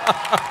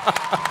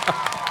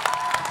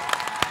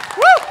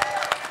 Woo!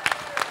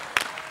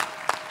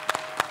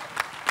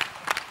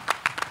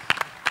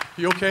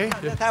 You okay?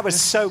 That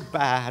was so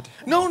bad.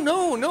 No.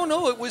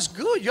 It was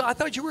good. I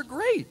thought you were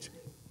great.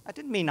 I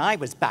didn't mean I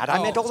was bad.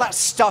 I meant all that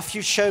stuff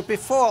you showed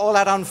before, all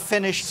that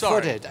unfinished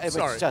footage. It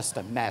was just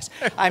a mess.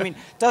 I mean,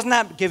 doesn't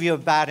that give you a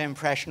bad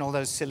impression, all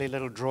those silly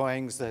little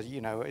drawings that,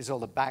 is all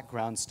the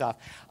background stuff?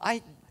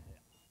 I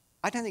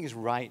don't think it's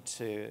right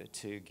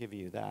to give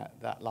you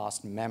that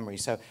last memory.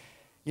 So,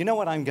 you know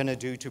what I'm going to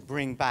do to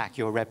bring back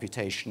your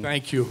reputation?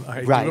 Thank you.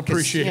 I do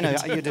appreciate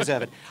it. You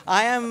deserve it.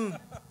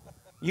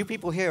 You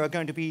people here are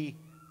going to be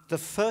the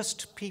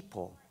first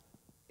people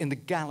in the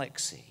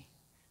galaxy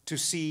to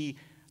see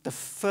the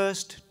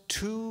first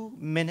 2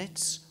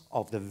 minutes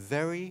of the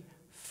very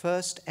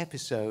first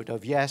episode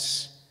of,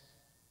 yes,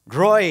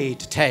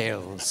 Droid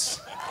Tales.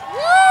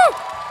 Woo!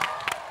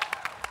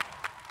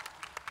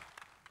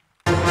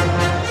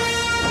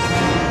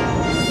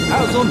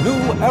 As a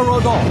new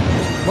era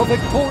dawns, the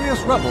victorious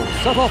rebels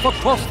set off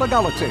across the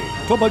galaxy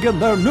to begin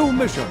their new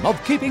mission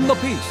of keeping the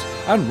peace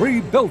and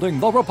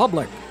rebuilding the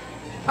Republic.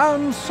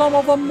 And some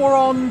of them were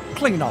on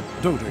cleanup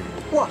duty.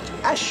 What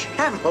a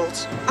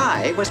shambles!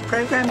 I was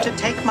programmed to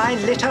take my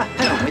litter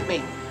home with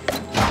me.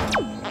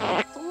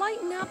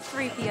 Lighten up,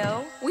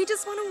 3PO. We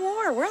just won a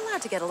war. We're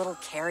allowed to get a little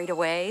carried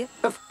away.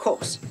 Of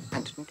course,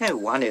 and no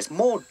one is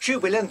more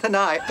jubilant than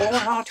I or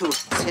R2,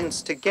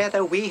 since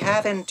together we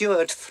have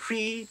endured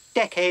 3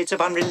 decades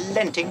of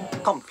unrelenting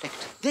conflict.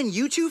 Then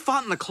you two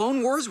fought in the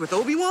Clone Wars with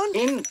Obi-Wan?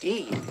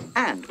 Indeed,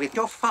 and with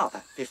your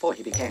father, before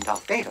he became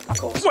Darth Vader, of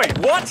course. Wait,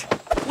 what?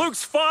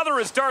 Luke's father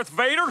is Darth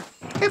Vader?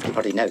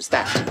 Everybody knows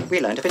that. We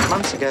learned of it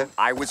months ago.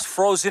 I was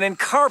frozen in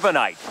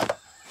carbonite.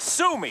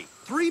 Sue me.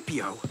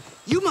 3PO,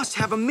 you must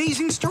have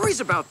amazing stories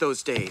about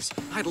those days.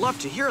 I'd love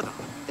to hear them.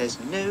 There's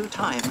no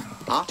time.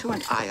 R2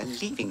 and I are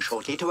leaving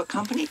shortly to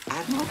accompany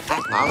Admiral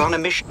Akbar on a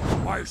mission.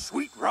 My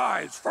sweet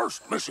ride's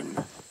first mission.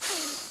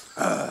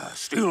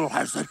 Still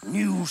has that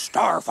new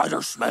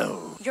starfighter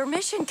smell. Your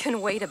mission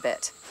can wait a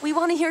bit. We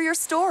want to hear your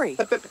story.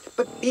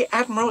 But the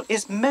Admiral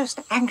is most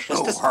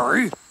anxious to...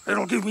 hurry.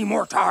 It'll give me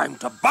more time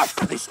to buff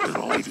this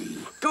little lady.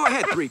 Go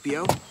ahead,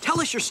 3PO.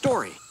 Tell us your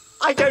story.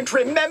 I don't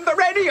remember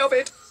any of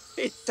it.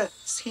 It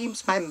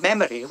seems my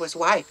memory was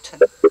wiped.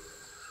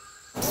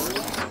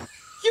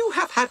 You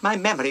have had my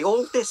memory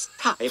all this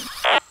time.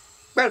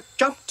 Well,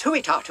 jump to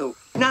it, R2.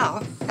 Now,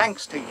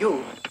 thanks to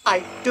you,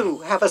 I do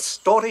have a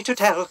story to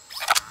tell.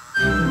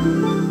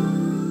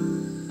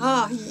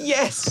 Ah,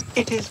 yes,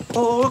 it is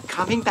all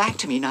coming back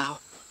to me now.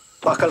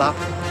 Buckle up.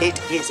 It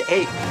is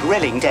a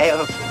thrilling day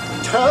of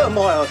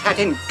turmoil had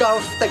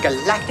engulfed the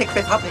Galactic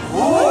Republic.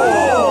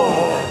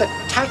 Whoa! The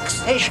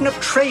taxation of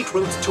trade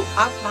routes to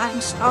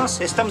outlying star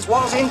systems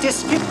was in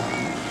dispute.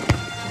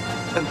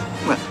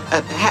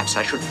 Perhaps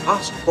I should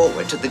fast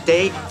forward to the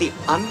day the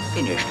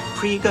unfinished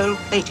Prego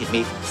plated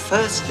me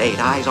first laid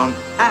eyes on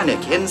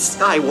Anakin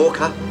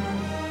Skywalker.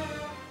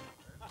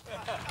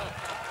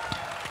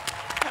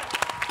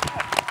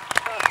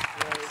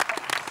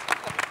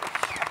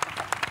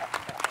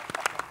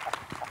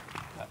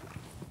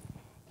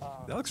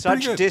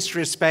 Such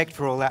disrespect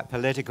for all that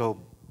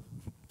political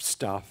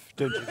stuff,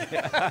 don't you?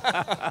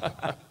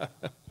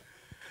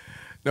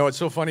 No, it's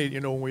so funny,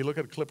 when we look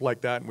at a clip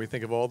like that and we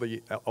think of all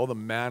the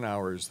man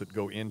hours that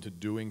go into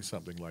doing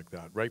something like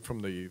that, right from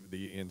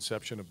the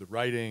inception of the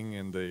writing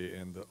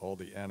and all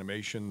the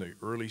animation, the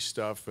early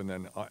stuff, and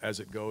then as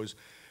it goes,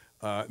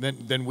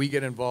 then we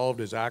get involved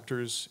as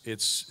actors.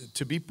 It's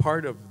to be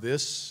part of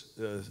this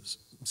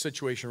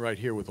situation right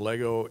here with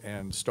Lego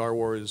and Star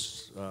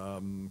Wars.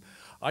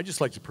 I'd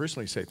just like to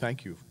personally say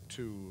thank you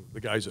to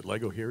the guys at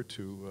Lego here,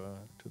 to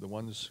the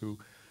ones who,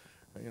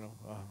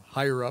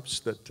 higher ups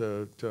that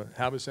to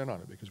have us in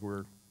on it, because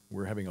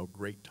we're having a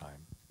great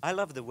time. I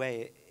love the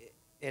way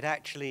it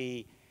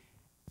actually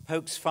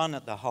pokes fun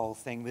at the whole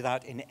thing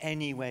without in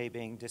any way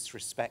being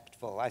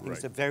disrespectful. I think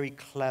it's a very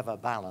clever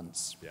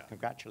balance. Yeah.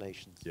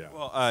 Congratulations. Yeah.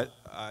 Well,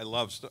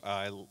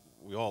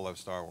 we all love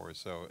Star Wars,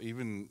 so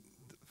even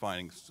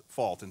finding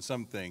fault in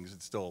some things,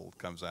 it still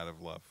comes out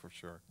of love for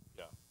sure.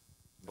 Yeah.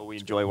 Well, we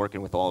enjoy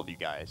working with all of you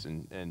guys,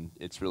 and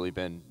it's really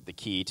been the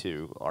key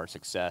to our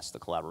success, the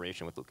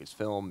collaboration with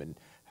Lucasfilm and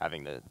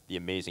having the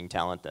amazing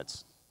talent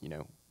that's, you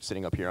know,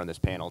 sitting up here on this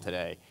panel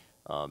today.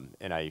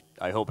 And I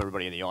hope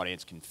everybody in the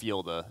audience can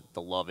feel the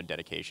love and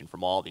dedication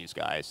from all these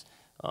guys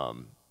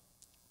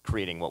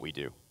creating what we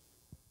do.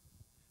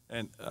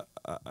 And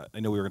I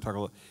know we were going to talk a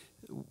lot.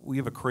 We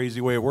have a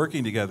crazy way of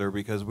working together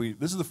because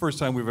this is the first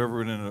time we've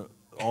ever been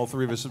all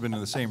three of us have been in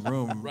the same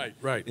room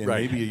in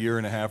maybe a year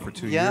and a half or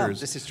 2 years. Yeah,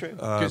 this is true.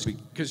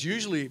 Because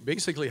usually,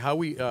 basically, how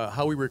we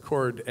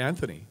record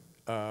Anthony.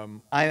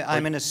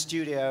 I'm in a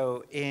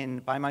studio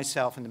by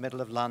myself in the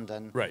middle of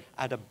London Right.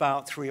 at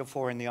about 3 or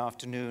 4 in the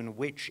afternoon,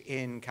 which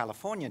in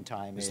Californian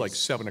time It's is like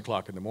 7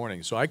 o'clock in the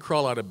morning. So I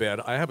crawl out of bed.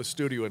 I have a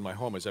studio in my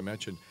home, as I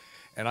mentioned,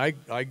 and I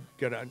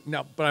get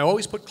now. But I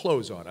always put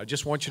clothes on. I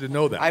just want you to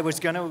know that. I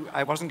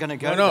wasn't gonna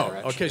go No,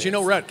 there. okay. So you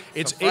know, Red,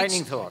 it's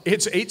frightening thought.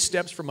 It's 8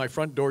 steps from my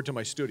front door to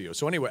my studio.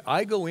 So anyway,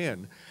 I go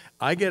in,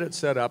 I get it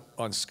set up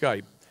on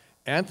Skype.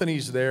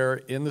 Anthony's there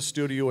in the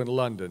studio in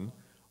London.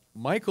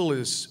 Michael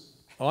is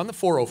on the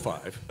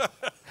 405.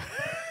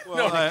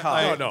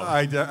 Well, No.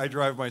 I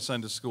drive my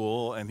son to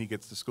school, and he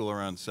gets to school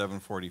around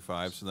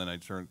 7:45. So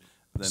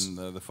then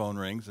the phone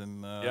rings,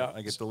 and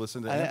I get to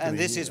listen to Anthony. And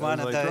this is one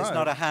of as those, I drive.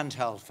 not a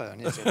handheld phone,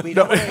 is it? We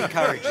don't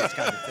encourage this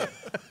kind of thing.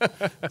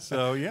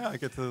 So yeah, I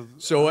get to.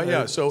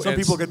 So some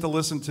people get to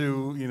listen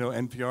to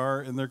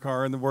NPR in their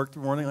car in the work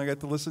in the morning. I get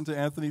to listen to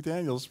Anthony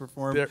Daniels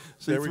perform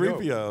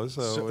C-3PO.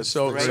 So it's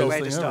the greatest way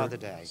to thing start ever. the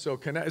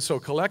day. So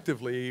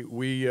collectively,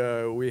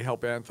 we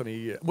help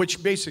Anthony,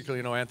 which basically,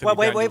 Anthony. Well,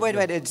 wait Daniels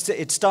a minute.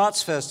 It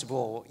starts first of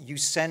all. You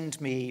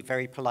send me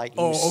very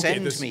politely. You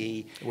send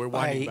me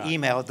by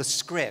email the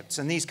scripts,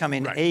 and these come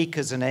in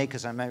acres and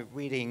acres. I'm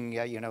reading,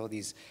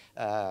 these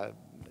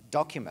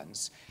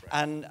documents,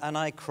 and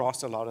I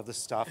cross a lot of the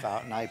stuff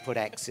out, and I put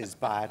X's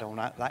by it, all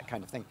that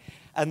kind of thing.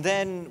 And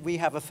then we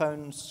have a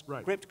phone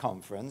script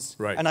conference,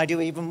 and I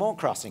do even more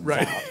crossings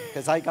out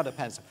because I got a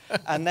pencil.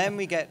 And then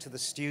we get to the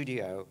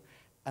studio.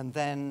 And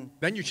then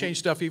you change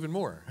stuff even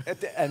more.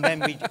 And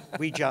then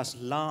we just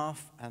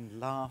laugh and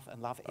laugh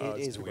and laugh. It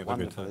is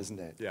wonderful, isn't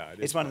it? Yeah,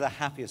 it's one of the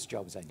happiest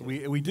jobs I do.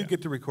 We did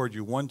get to record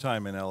you one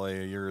time in LA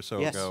a year or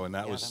so ago, and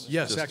that was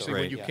yes, just actually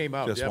great. when you came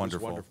out, just that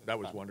wonderful. That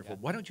was wonderful.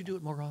 Why don't you do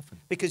it more often?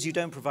 Because you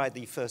don't provide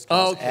the first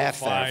class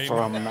airfare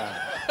from.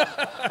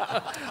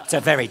 It's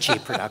a very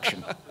cheap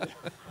production.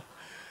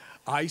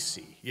 I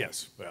see.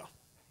 Yes. Well.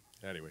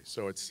 Anyway,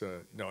 so it's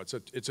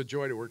a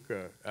joy to work.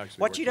 Actually,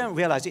 what you don't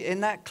realize in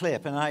that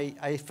clip, and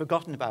I've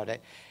forgotten about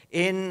it,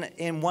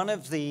 in one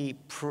of the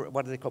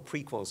what are they called,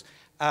 prequels.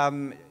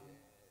 I'm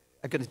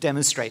going to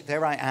demonstrate.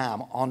 There I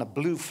am on a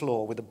blue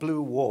floor with a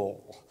blue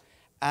wall,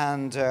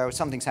 and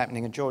something's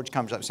happening, and George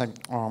comes up saying,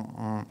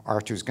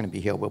 "Arthur's going to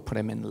be here. We'll put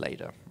him in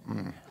later."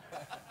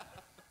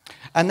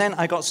 And then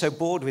I got so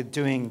bored with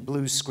doing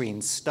blue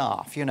screen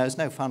stuff. It's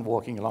no fun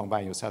walking along by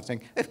yourself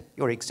saying,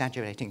 "You're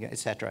exaggerating,"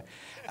 etc.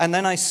 And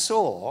then I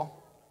saw,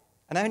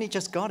 and I only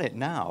just got it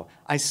now,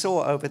 I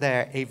saw over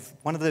there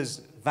one of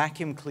those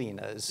vacuum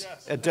cleaners,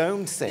 a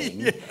domed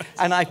thing,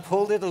 and I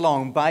pulled it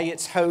along by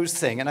its hose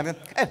thing, and I went,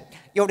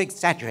 "You're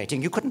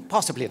exaggerating. You couldn't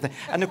possibly have."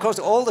 And of course,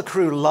 all the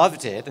crew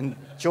loved it, and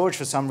George,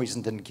 for some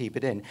reason, didn't keep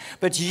it in.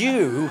 But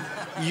you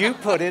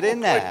put it in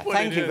there.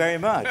 Thank you very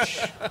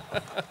much.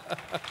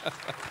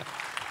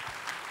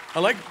 I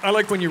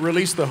like when you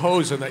release the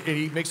hose and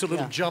he makes a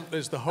little jump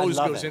as the hose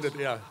goes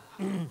into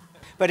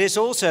But it's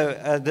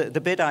also the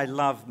bit I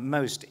love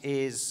most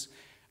is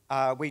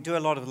we do a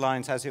lot of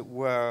lines, as it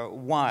were,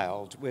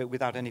 wild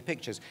without any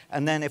pictures,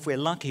 and then if we're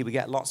lucky, we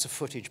get lots of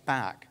footage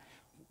back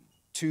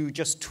to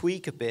just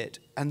tweak a bit,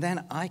 and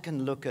then I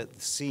can look at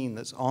the scene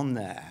that's on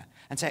there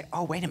and say,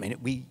 "Oh, wait a minute,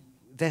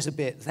 there's a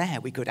bit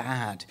there we could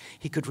add.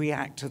 He could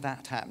react to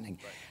that happening."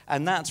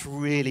 And that's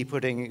really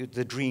putting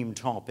the dream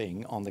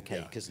topping on the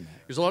cake, isn't it?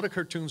 There's a lot of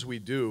cartoons we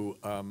do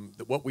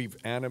that what we've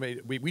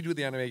animated, we do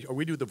the animation, or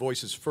we do the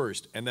voices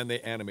first, and then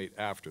they animate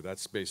after.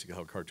 That's basically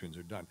how cartoons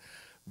are done.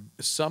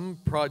 Some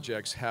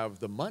projects have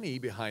the money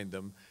behind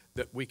them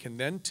that we can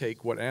then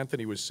take. What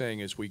Anthony was saying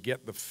is we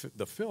get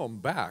the film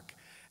back.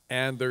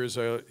 And there's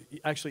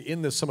actually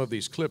in some of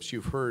these clips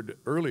you've heard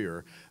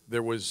earlier,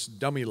 there was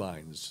dummy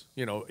lines.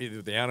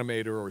 Either the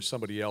animator or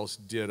somebody else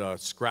did a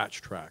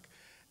scratch track.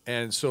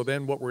 And so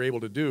then what we're able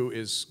to do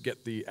is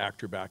get the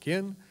actor back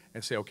in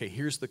and say, "Okay,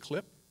 here's the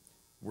clip.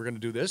 We're going to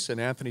do this." And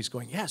Anthony's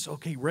going, "Yes,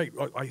 okay, great.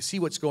 I see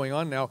what's going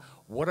on now.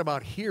 What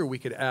about here? We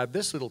could add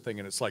this little thing."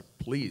 And it's like,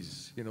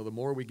 please, the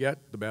more we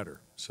get, the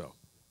better. So.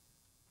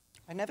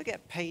 I never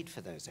get paid for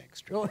those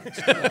extras.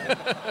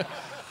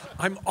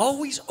 I'm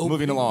always opening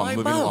moving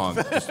along.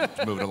 Just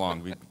moving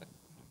along.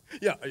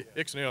 Yeah,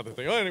 X and the other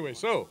thing. Oh, anyway,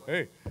 so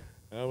hey,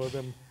 how about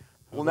them?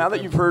 Well, now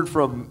that you've heard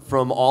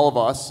from all of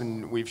us,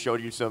 and we've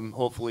showed you some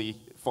hopefully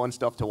fun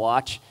stuff to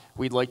watch,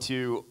 we'd like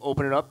to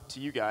open it up to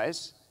you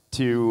guys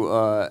to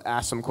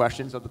ask some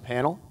questions of the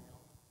panel.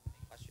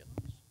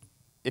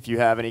 If you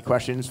have any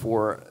questions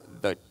for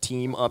the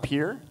team up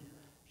here,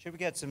 Should we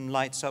get some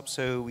lights up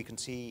so we can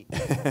see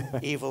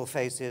evil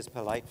faces,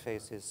 polite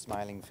faces,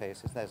 smiling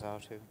faces? There's our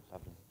two.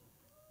 Lovely.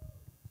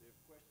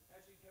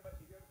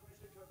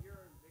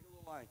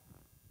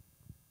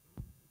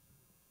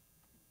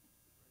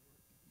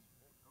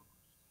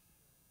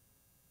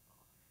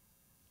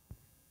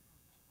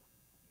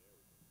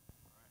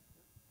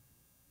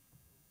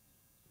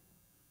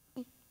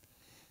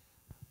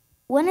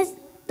 When is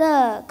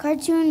the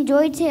cartoon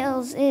Droid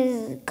Tales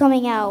is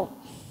coming out?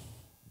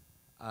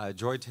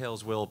 Droid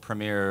Tales will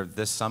premiere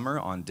this summer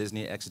on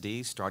Disney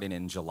XD starting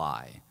in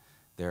July.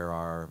 There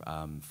are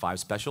 5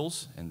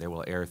 specials, and they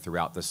will air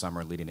throughout the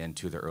summer leading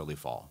into the early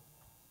fall.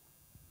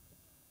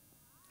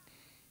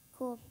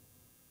 Cool.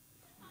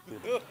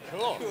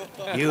 Cool.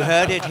 You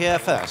heard it here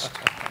first.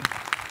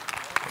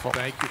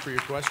 Thank you for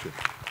your question.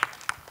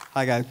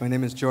 Hi guys, my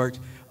name is George.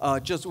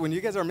 Just when you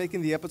guys are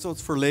making the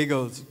episodes for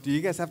Legos, do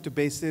you guys have to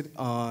base it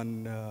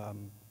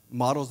on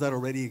models that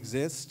already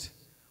exist?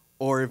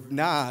 Or if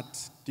not,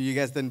 do you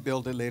guys then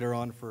build it later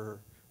on for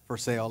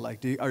sale?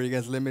 Like, are you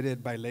guys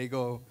limited by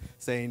Lego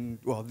saying,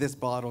 well, this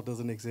model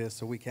doesn't exist,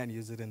 so we can't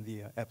use it in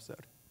the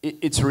episode?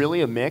 It's really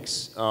a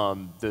mix.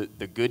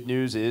 The good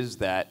news is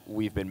that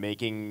we've been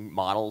making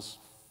models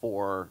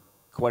for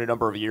quite a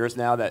number of years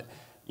now that,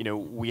 you know,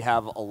 we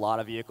have a lot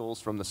of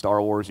vehicles from the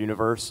Star Wars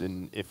universe,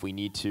 and if we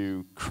need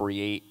to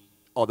create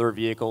other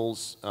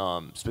vehicles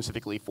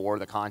specifically for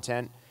the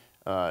content,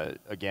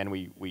 again,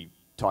 we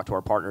talk to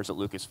our partners at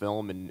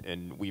Lucasfilm,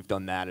 and we've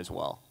done that as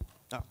well.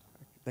 Oh,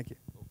 thank you.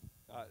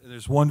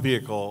 There's one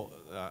vehicle,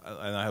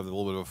 and I have a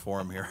little bit of a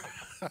forum here,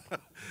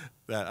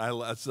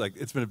 that's like,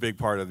 it's been a big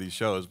part of these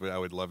shows, but I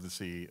would love to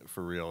see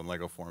for real in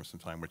Lego form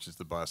sometime, which is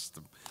the bus,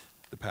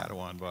 the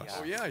Padawan bus.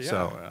 Oh, yeah, yeah.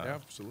 So, Yeah,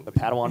 absolutely. The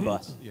Padawan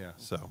bus. Yeah,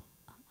 so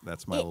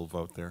that's my little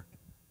vote there.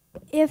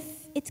 If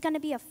it's going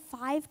to be a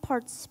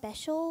 5-part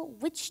special,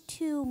 which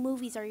 2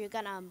 movies are you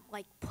going to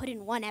like put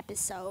in one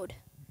episode?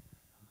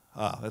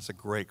 That's a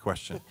great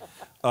question.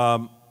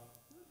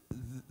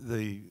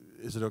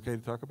 Is it okay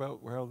to talk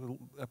about how the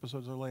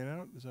episodes are laid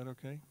out? Is that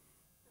okay?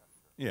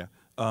 Yeah.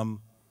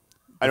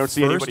 I don't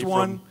see anybody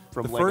from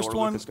Lego or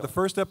Lucasfilm. The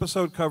first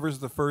episode covers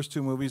the first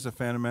 2 movies, The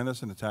Phantom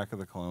Menace and Attack of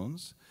the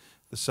Clones.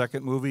 The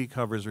second movie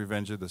covers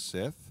Revenge of the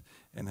Sith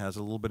and has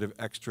a little bit of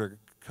extra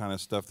kind of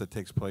stuff that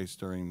takes place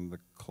during the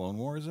Clone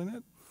Wars in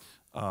it.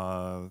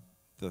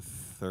 The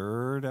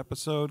third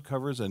episode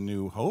covers A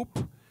New Hope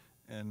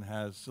and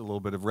has a little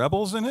bit of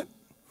Rebels in it.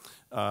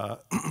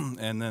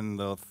 And then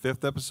the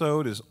 5th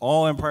episode is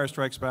all Empire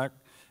Strikes Back.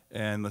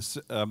 And the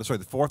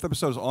 4th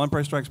episode is all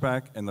Empire Strikes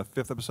Back, and the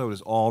 5th episode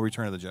is all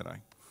Return of the Jedi.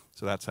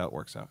 So that's how it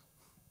works out.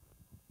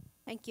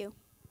 Thank you.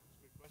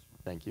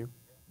 Thank you.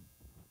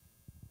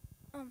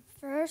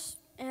 First,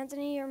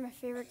 Anthony, you're my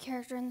favorite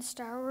character in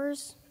Star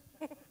Wars.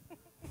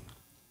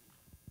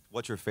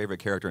 What's your favorite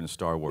character in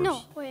Star Wars?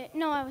 No, wait,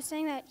 no, I was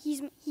saying that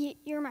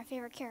you're my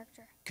favorite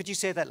character. Could you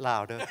say that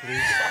louder,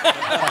 please?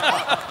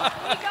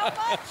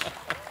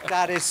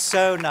 That is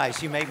so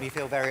nice. You make me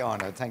feel very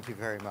honored. Thank you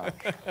very much.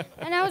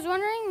 And I was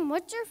wondering,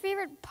 what's your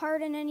favorite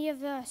part in any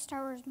of the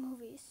Star Wars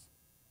movies?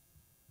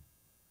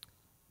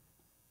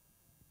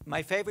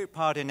 My favorite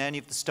part in any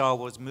of the Star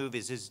Wars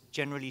movies is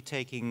generally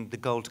taking the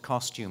gold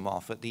costume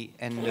off at the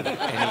end of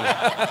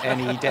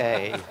any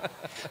day.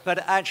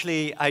 But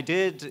actually, I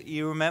did,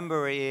 you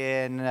remember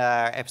in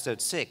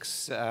Episode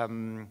 6,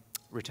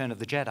 Return of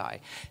the Jedi,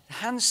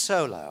 Han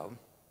Solo,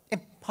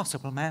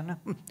 impossible man,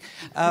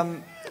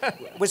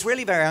 was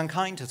really very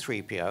unkind to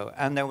 3PO,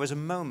 and there was a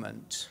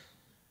moment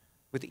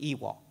with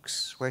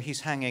Ewoks where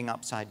he's hanging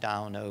upside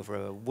down over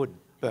a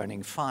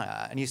wood-burning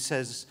fire, and he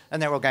says,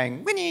 and they're all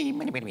going, "Winnie,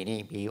 Winnie, Winnie,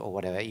 Winnie," or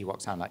whatever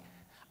Ewoks sound like.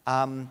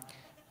 And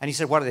he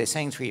said, "What are they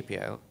saying,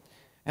 3PO?"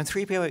 And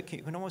 3PO,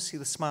 you can almost see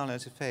the smile on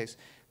his face.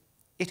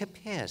 "It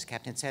appears,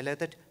 Captain Sailor,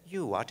 that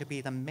you are to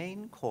be the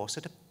main course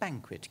at a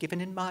banquet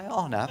given in my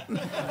honor."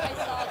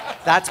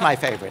 That's my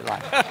favorite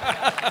line.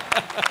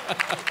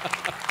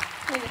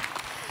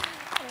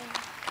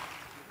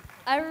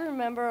 I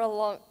remember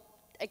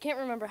I can't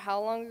remember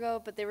how long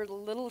ago, but they were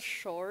little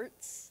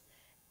shorts,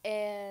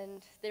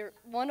 and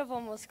one of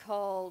them was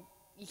called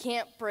 "You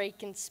Can't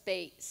Break in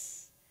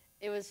Space."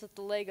 It was with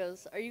the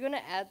Legos. Are you going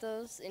to add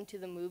those into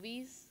the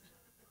movies?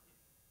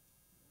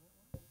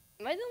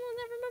 Am I the one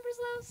that remembers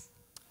those?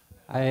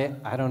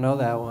 I don't know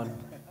that one.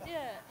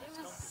 Yeah,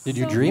 it was. Did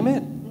you dream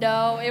it?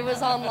 No, it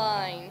was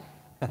online.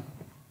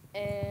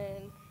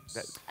 And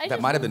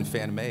That might have been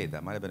fan-made.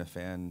 That might have been a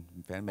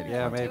fan-made.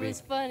 Yeah, maybe. It was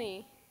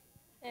funny.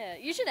 Yeah,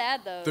 you should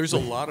add those. There's a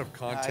lot of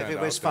content. If it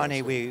was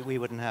funny, we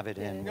wouldn't have it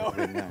in. No,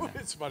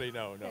 it's funny.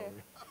 No.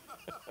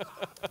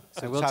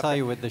 I will tell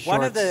you with the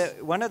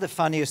shorts. One of the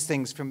funniest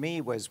things for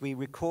me was we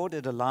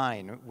recorded a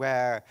line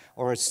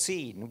or a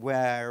scene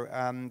where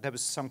there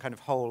was some kind of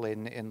hole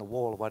in the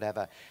wall or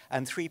whatever,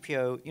 and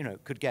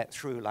 3PO, could get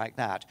through like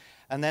that,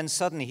 and then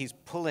suddenly he's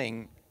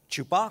pulling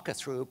Chewbacca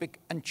through,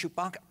 and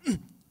Chewbacca,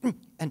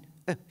 and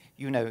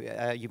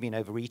you've been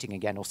overeating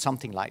again, or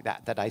something like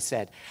that I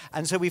said,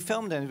 and so we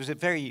filmed it. And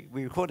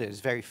we recorded it. It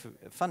was very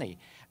funny,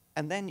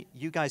 and then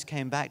you guys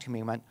came back to me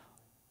and went,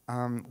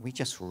 we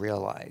just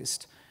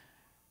realized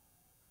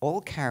all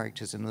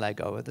characters in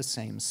Lego are the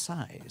same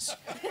size.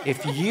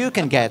 If you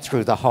can get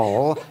through the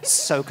hole,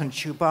 so can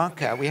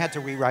Chewbacca. We had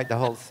to rewrite the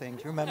whole thing.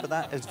 Do you remember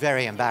that? It's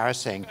very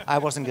embarrassing. I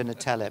wasn't going to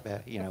tell it,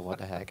 but you know, what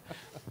the heck.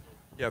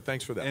 Yeah,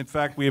 thanks for that. In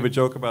fact, we have a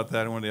joke about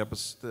that in one of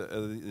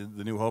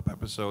the New Hope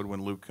episode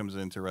when Luke comes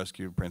in to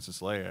rescue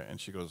Princess Leia,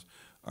 and she goes,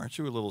 "Aren't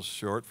you a little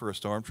short for a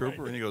stormtrooper?"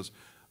 Right. And he goes,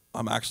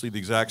 "I'm actually the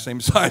exact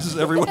same size as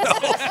everyone else."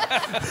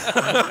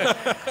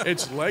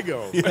 It's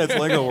Lego. Yeah, it's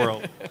Lego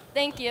World.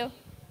 Thank you.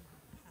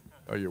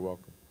 Oh, you're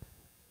welcome.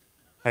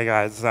 Hey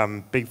guys,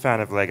 big fan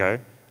of Lego.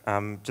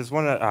 Just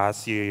wanted to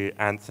ask you,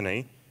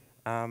 Anthony,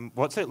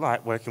 what's it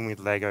like working with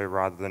Lego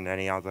rather than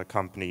any other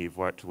company you've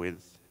worked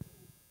with?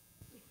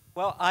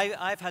 Well,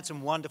 I've had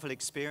some wonderful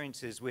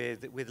experiences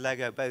with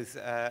Lego, both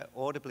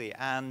audibly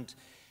and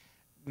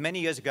many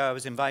years ago I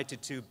was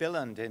invited to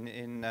Billund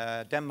in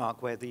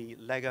Denmark, where the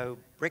Lego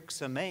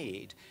bricks are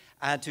made,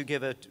 to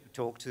give a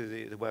talk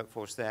to the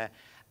workforce there.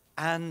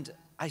 And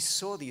I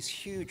saw these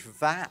huge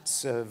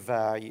vats of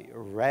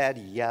red,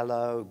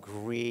 yellow,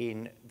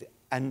 green,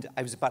 and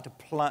I was about to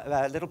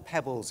little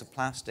pebbles of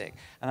plastic,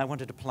 and I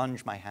wanted to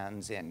plunge my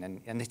hands in,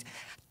 and it,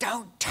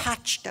 don't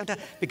touch,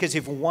 because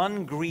if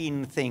one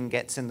green thing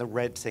gets in the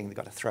red thing, they've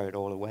got to throw it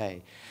all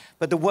away.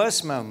 But the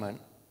worst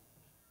moment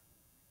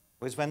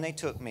was when they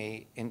took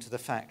me into the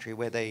factory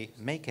where they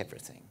make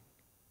everything,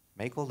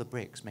 make all the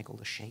bricks, make all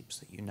the shapes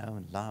that you know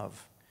and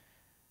love.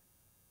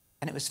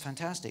 And it was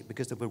fantastic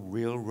because there were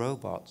real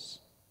robots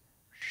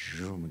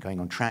going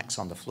on tracks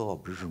on the floor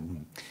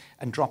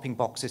and dropping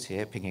boxes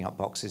here, picking up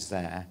boxes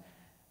there.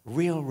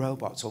 Real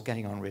robots all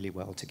getting on really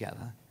well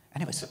together.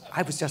 And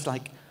I was just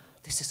like,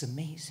 this is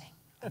amazing,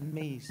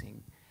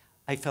 amazing.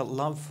 I felt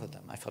love for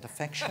them. I felt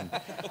affection.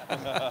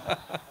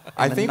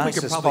 I think we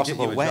could probably get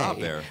you a job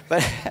there.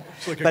 But,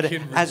 It's like a but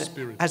kindred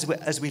spirit.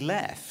 as we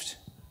left,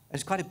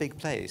 it's quite a big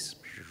place.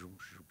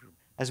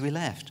 As we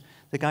left,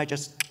 the guy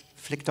just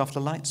flicked off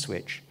the light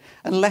switch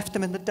and left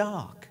them in the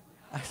dark.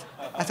 I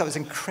thought it was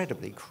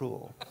incredibly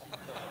cruel,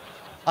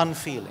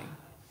 unfeeling.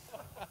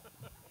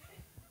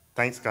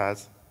 Thanks,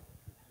 guys.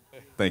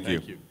 Thank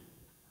you.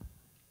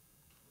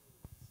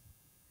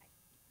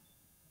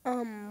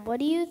 What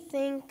do you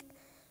think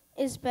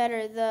is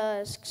better,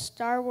 the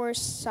Star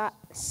Wars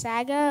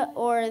saga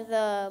or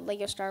the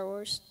Lego Star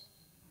Wars?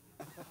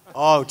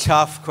 Oh,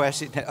 tough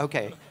question.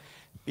 Okay,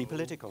 be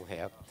political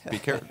here.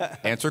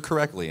 Answer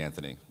correctly,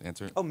 Anthony.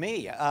 Answer. Oh,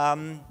 me.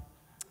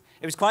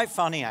 It was quite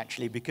funny,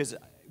 actually, because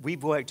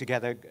we've worked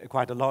together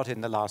quite a lot in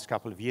the last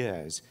couple of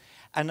years.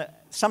 And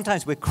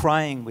sometimes we're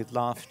crying with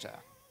laughter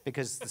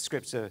because the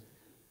scripts are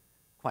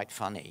quite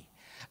funny.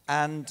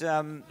 And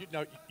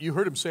now, you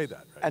heard him say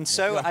that, right? And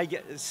so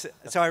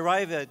I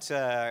arrive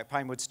at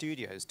Pinewood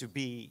Studios to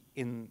be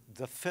in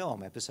the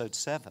film, episode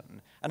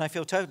 7, and I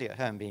feel totally at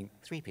home being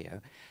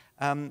 3PO.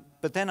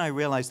 But then I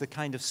realize the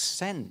kind of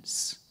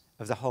sense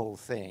of the whole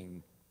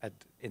thing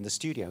in the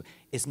studio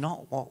is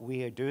not what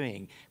we are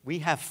doing. We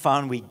have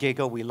fun, we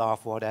giggle, we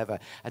laugh, whatever,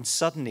 and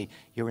suddenly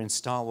you're in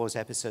Star Wars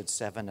Episode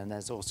 7 and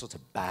there's all sorts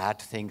of bad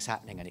things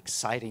happening and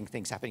exciting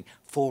things happening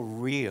for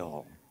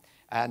real.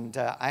 And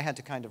I had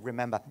to kind of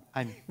remember,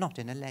 I'm not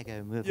in a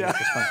Lego movie at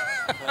this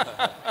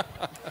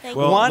point.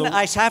 Well,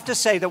 I have to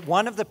say that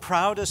one of the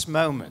proudest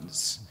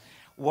moments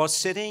was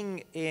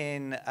sitting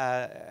in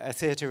a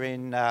theater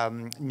in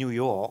New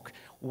York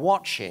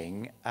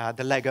watching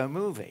the Lego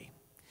movie.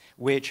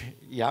 Which,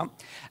 yeah,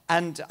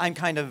 and I'm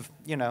kind of,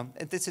 you know,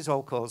 this is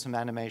all called some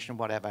animation,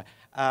 whatever.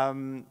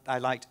 I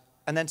liked,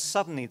 and then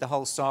suddenly the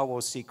whole Star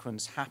Wars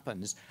sequence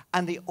happens,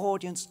 and the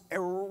audience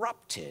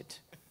erupted.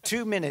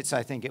 2 minutes,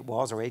 I think it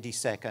was, or 80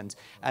 seconds,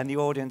 and the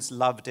audience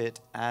loved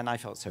it, and I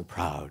felt so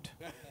proud.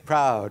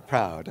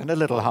 Proud, and a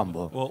little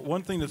humble. Well,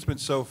 one thing that's been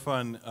so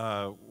fun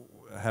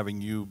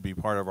having you be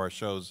part of our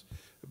shows,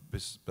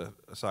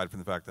 aside from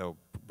the fact how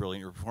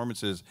brilliant your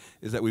performance is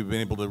that we've been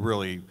able to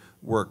really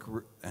work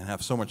and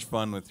have so much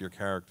fun with your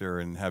character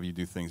and have you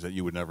do things that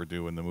you would never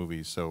do in the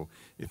movies. So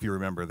if you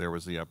remember, there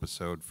was the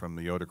episode from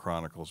the Yoda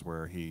Chronicles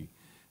where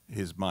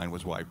his mind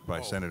was wiped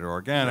by Senator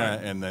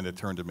Organa, and then it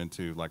turned him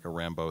into like a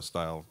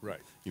Rambo-style,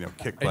 you know,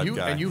 kick butt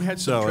guy. And you had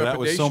some so that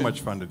was so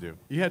much fun to do.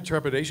 You had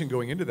trepidation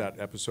going into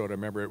that episode. I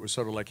remember it was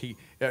sort of like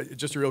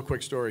just a real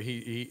quick story.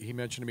 He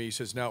mentioned to me. He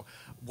says, "Now,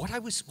 what I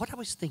was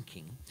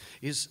thinking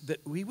is that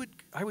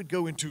I would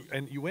go into,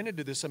 and you went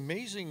into this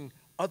amazing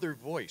other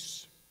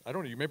voice. I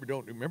don't know. You maybe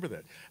don't remember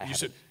that. And you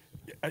said,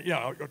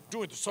 yeah,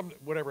 doing some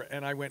whatever."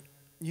 And I went,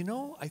 "You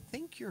know, I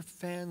think your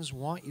fans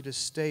want you to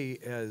stay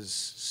as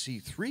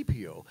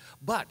C-3PO,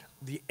 but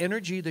the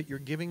energy that you're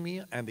giving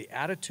me and the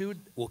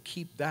attitude will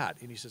keep that."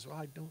 And he says, "Well,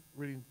 I don't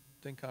really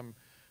think I'm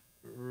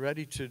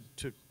ready to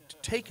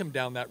take him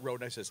down that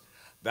road." And I says,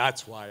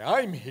 "That's why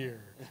I'm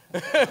here."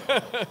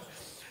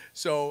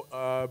 So,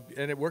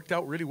 and it worked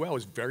out really well. It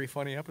was a very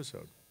funny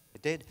episode.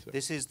 It did. So.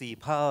 This is the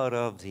power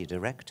of the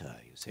director,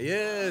 you see.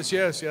 Yes.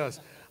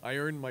 I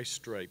earned my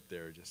stripe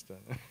there. Just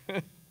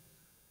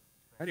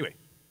anyway.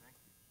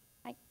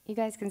 You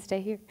guys can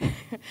stay here.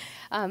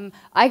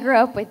 I grew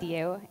up with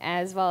you,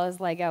 as well as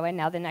Lego, and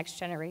now the next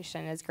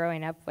generation is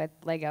growing up with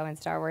Lego and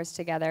Star Wars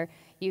together.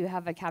 You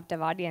have a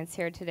captive audience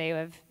here today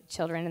of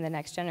children in the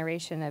next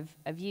generation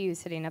of you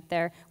sitting up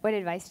there. What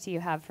advice do you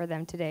have for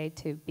them today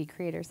to be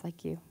creators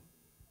like you?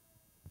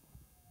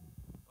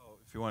 Oh,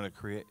 if you want to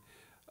create,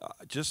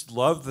 just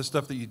love the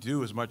stuff that you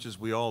do as much as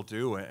we all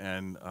do,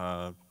 and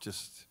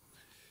just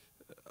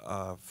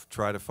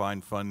try to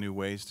find fun new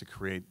ways to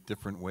create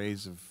different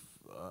ways of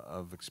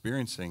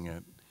experiencing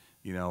it.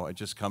 You know, it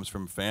just comes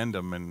from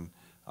fandom, and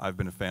I've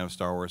been a fan of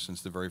Star Wars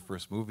since the very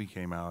first movie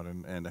came out,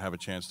 and to have a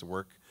chance to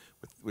work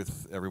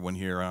with everyone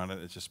here on it,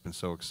 it's just been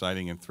so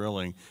exciting and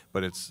thrilling.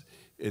 But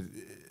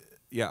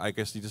yeah, I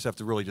guess you just have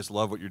to really just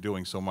love what you're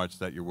doing so much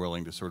that you're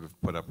willing to sort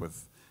of put up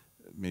with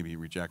maybe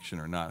rejection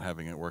or not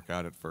having it work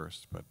out at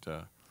first.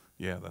 But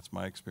yeah, that's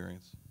my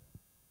experience.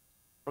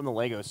 From the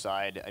Lego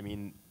side, I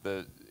mean,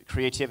 the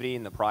creativity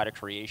and the pride of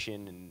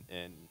creation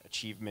and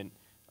achievement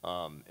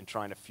and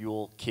trying to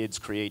fuel kids'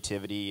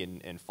 creativity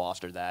and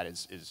foster that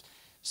is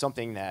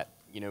something that,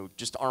 you know,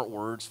 just aren't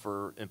words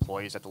for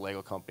employees at the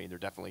Lego company. They're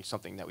definitely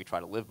something that we try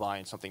to live by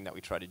and something that we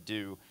try to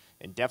do,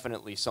 and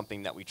definitely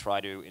something that we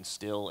try to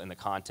instill in the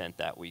content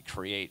that we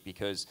create,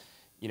 because,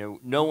 you know,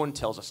 no one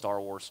tells a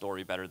Star Wars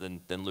story better than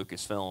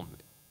Lucasfilm.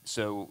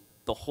 So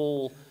the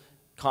whole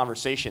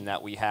conversation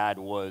that we had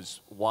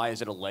was, why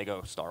is it a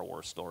Lego Star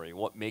Wars story?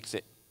 What makes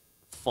it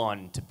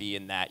fun to be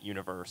in that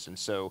universe? And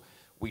so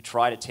we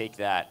try to take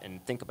that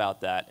and think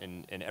about that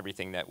in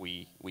everything that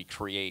we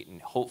create,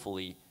 and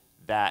hopefully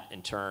that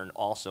in turn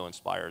also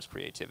inspires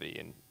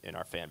creativity in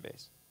our fan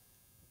base.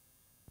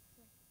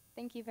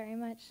 Thank you very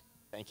much.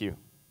 Thank you.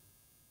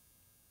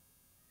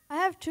 I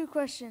have two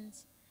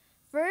questions.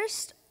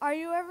 First, are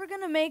you ever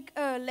going to make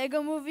a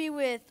Lego movie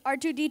with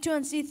R2-D2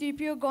 and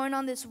C-3PO going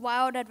on this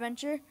wild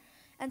adventure?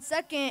 And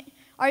second,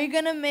 are you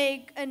going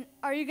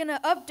to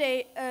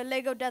update a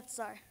Lego Death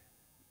Star?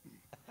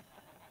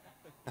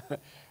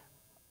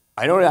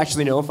 I don't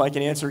actually know if I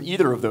can answer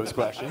either of those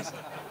questions.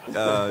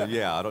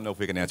 Yeah, I don't know if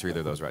we can answer either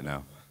of those right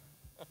now.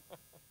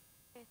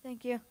 Okay,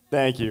 thank you.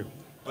 Thank you.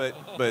 But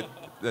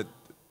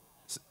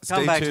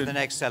Come back to the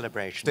next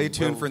celebration. Stay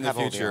tuned We'll for in the have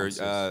all the future.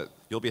 answers.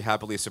 You'll be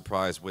happily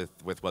surprised with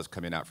what's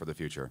coming out for the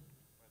future.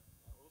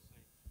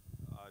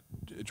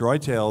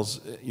 Droid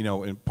Tales, you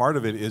know, and part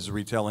of it is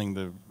retelling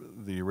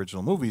the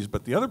original movies,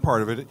 but the other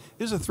part of it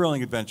is a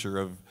thrilling adventure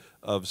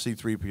of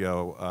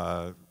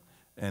C-3PO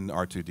and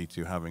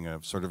R2-D2 having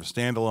a sort of a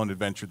standalone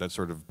adventure that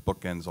sort of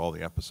bookends all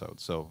the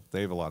episodes. So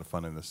they have a lot of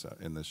fun in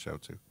this show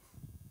too.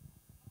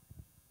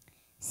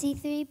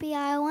 C-3PO,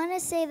 I want to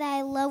say that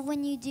I love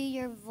when you do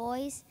your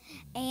voice.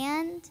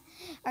 And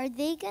are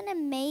they going to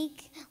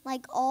make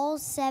like all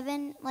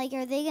 7, like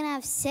are they going to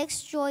have 6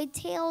 Droid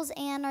Tales,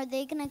 and are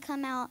they going to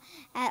come out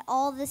at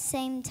all the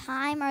same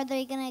time? Or are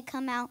they going to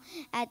come out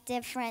at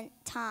different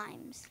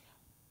times?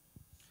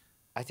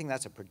 I think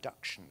that's a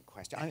production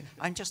question.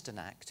 I'm just an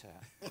actor.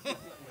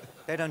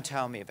 They don't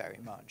tell me very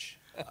much.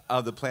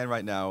 The plan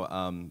right now,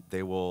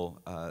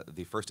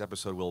 the first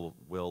episode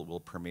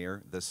will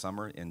premiere this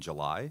summer in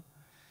July.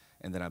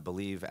 And then I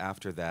believe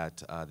after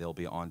that, they'll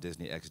be on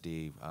Disney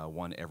XD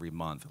one every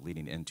month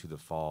leading into the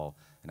fall.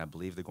 And I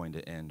believe they're going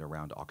to end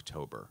around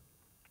October.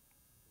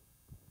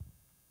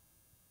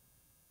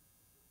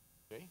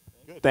 Okay,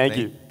 good. Thank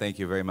you. Thank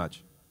you very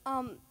much.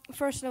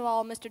 First of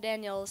all, Mr.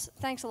 Daniels,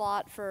 thanks a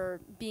lot for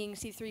being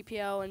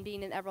C-3PO and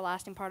being an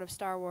everlasting part of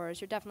Star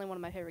Wars. You're definitely one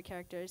of my favorite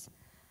characters.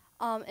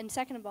 And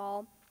second of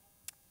all,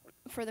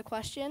 for the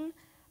question,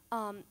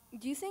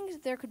 do you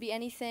think there could be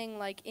anything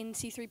like in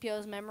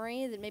C-3PO's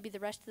memory that maybe the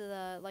rest of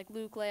the, like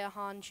Luke, Leia,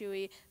 Han,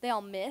 Chewie, they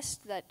all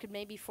missed that could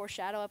maybe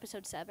foreshadow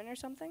Episode 7 or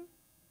something?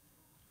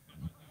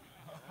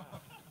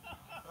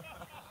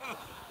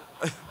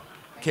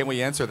 Can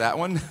we answer that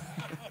one?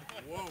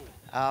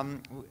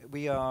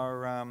 We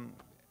are,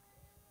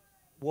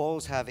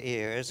 walls have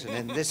ears, and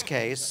in this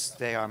case,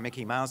 they are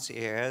Mickey Mouse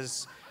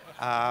ears.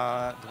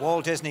 The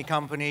Walt Disney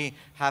Company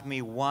have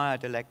me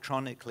wired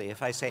electronically.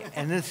 If I say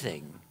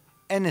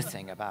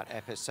anything about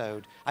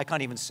episode, I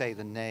can't even say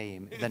the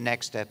name, the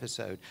next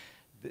episode,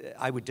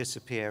 I would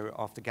disappear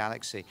off the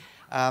galaxy.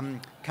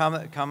 Come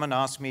and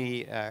ask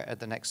me at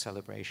the next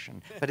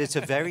celebration. But it's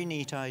a very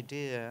neat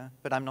idea,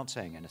 but I'm not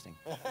saying anything.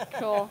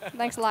 Cool.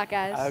 Thanks a lot,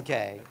 guys.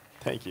 Okay.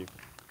 Thank you.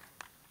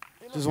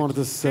 Just wanted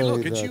to say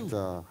look,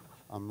 that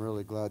I'm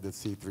really glad that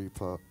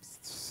C-3PO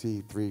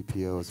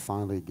is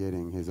finally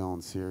getting his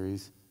own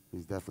series.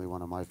 He's definitely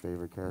one of my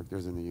favorite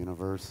characters in the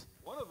universe.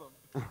 One of them.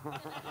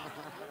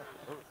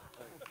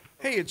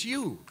 Hey, it's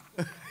you.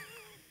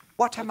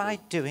 What am I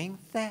doing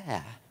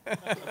there?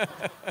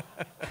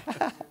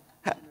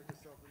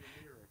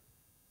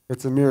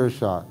 It's a mirror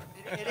shot.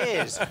 It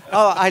is.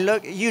 Oh, I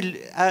look. You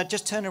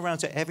just turn around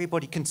so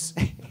everybody can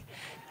see.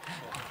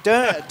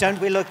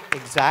 Don't we look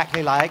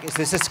exactly like? Is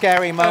this a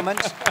scary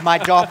moment? My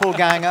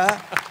doppelganger.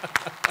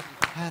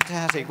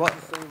 Fantastic. What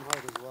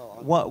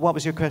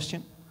was your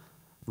question?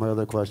 My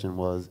other question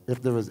was,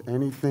 if there was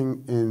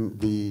anything in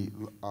the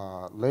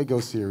Lego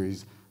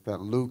series that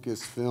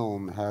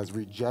Lucasfilm has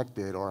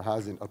rejected or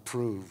hasn't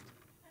approved?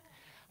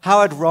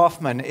 Howard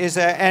Rothman, is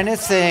there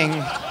anything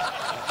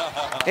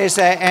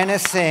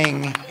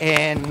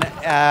in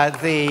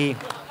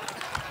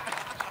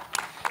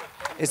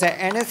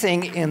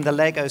the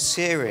Lego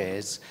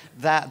series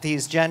that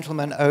these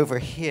gentlemen over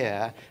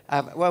here,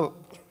 well,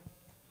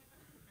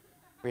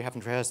 we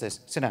haven't rehearsed this,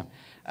 sit down.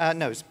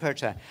 No, it's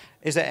perch there.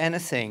 Is there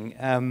anything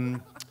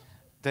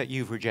that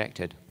you've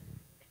rejected?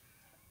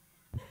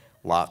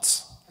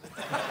 Lots.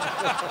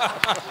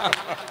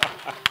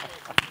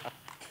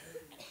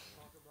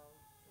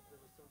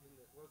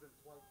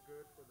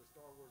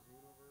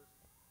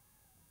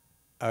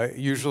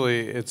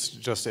 Usually, it's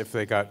just if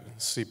they got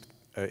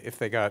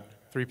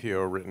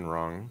 3PO written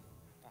wrong,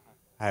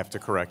 I have to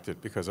correct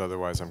it because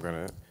otherwise I'm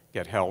going to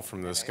get hell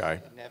from this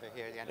guy. Never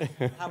hear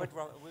again. Howard,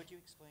 would you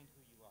explain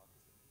who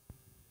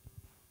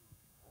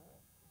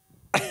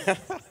you are?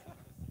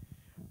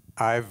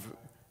 I've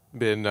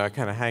been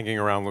kind of hanging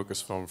around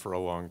Lucasfilm for a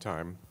long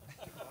time.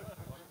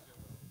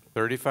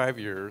 35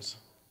 years,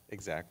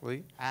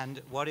 exactly.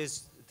 And what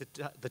is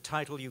the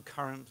title you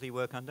currently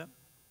work under?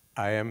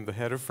 I am the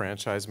head of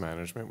franchise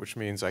management, which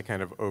means I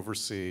kind of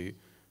oversee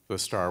the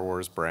Star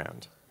Wars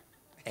brand.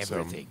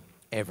 Everything,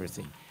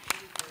 everything.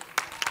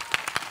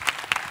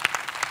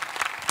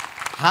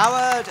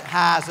 Howard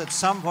has, at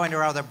some point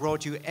or other,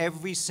 brought you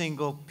every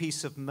single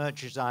piece of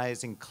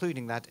merchandise,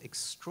 including that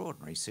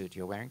extraordinary suit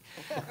you're wearing,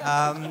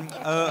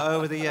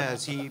 over the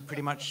years. He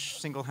pretty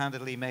much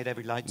single-handedly made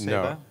every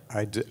lightsaber.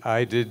 No,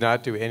 I did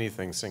not do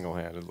anything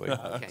single-handedly.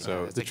 Okay.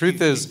 So the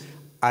truth is,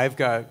 I've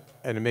got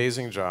an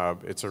amazing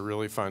job. It's a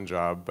really fun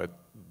job, but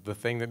the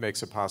thing that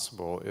makes it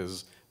possible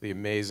is the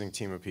amazing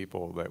team of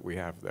people that we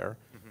have there.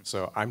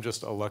 So I'm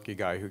just a lucky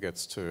guy who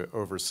gets to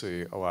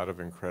oversee a lot of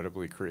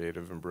incredibly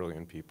creative and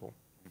brilliant people.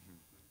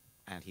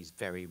 And he's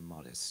very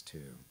modest,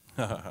 too.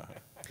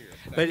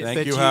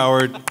 Thank you,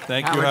 Howard.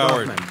 Thank you,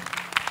 Howard.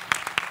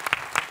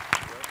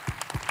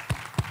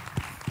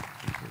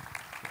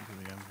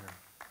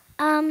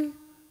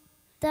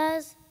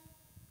 Does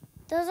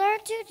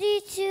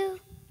R2-D2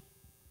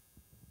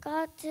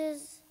 got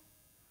his,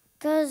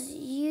 because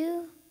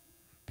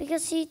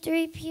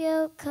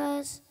C-3PO,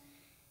 cause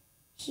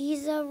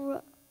he's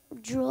a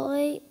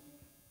droid,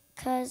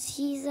 because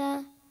he's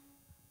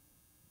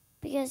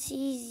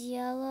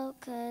yellow,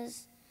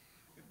 because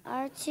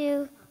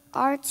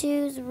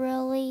R2's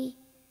really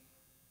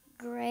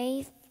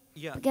great,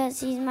 because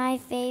he's my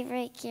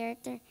favorite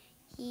character.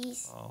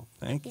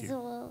 Thank you. He's a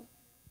little,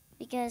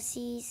 because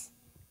he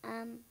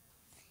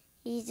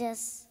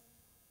just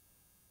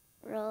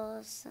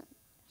rolls.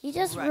 He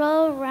just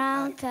rolls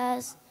around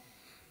because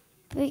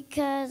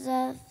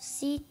of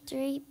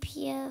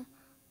C-3PO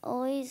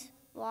always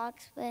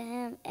walks with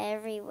him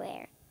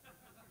everywhere.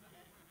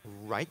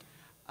 Right.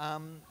 I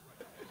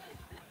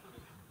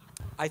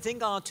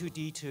think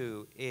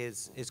R2-D2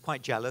 is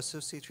quite jealous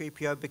of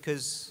C-3PO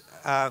because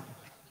R2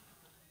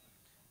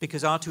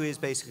 is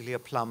basically a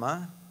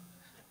plumber.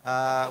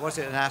 What's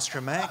it, an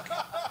astromech?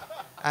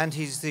 And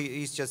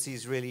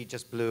he's really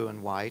just blue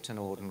and white and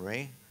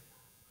ordinary.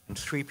 And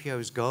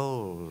 3PO's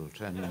gold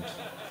and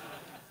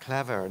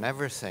clever and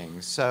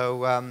everything.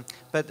 So,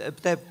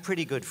 but they're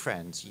pretty good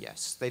friends,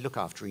 yes. They look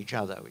after each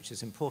other, which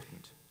is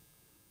important.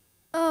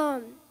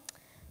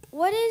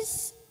 What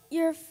is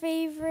your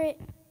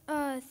favorite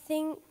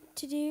thing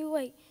to do?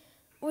 Like,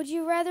 would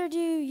you rather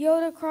do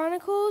Yoda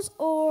Chronicles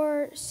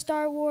or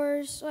Star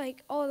Wars,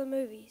 like all the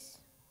movies?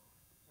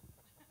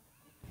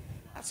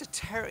 That's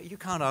you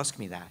can't ask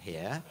me that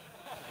here.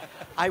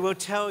 I will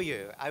tell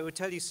you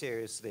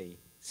seriously.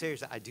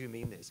 Seriously, I do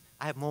mean this.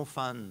 I have more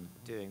fun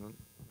doing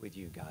with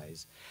you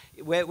guys.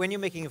 When you're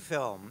making a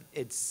film,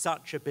 it's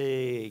such a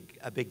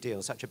big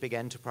deal, such a big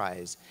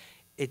enterprise.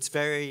 It's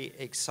very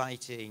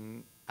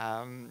exciting,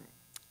 and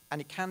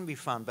it can be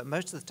fun, but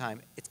most of the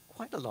time, it's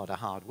quite a lot of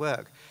hard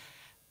work.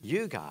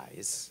 You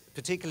guys,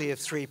 particularly if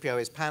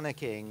 3PO is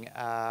panicking,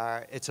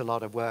 it's a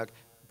lot of work,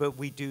 but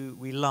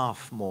we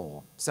laugh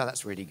more, so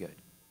that's really good.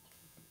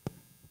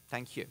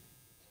 Thank you.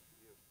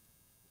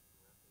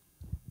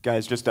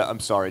 Guys,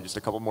 I'm sorry, just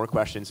a couple more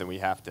questions and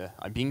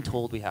I'm being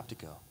told we have to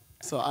go.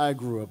 So I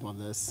grew up on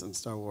this in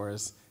Star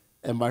Wars,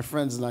 and my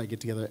friends and I get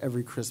together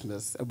every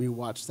Christmas, and we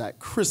watch that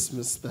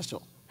Christmas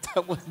special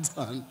that was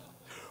done.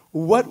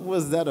 What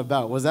was that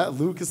about? Was that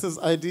Lucas's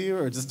idea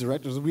or just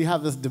directors? We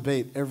have this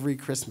debate every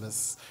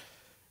Christmas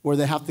where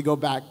they have to go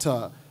back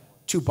to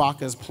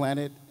Chewbacca's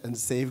planet and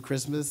save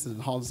Christmas,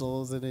 and Han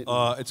Solo's in it.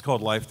 It's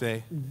called Life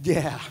Day.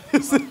 Yeah.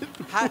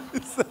 What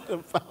is that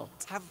about?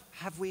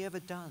 Have we ever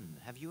done?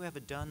 Have you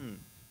ever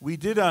done? We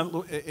did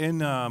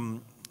in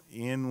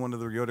one of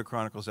the Yoda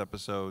Chronicles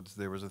episodes.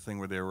 There was a thing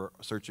where they were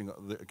searching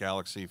the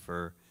galaxy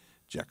for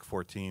Jack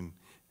 14,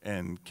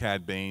 and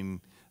Cad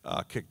Bane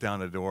kicked down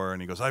the door,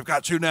 and he goes, "I've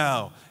got you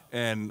now!"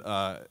 And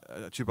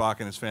Chewbacca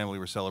and his family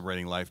were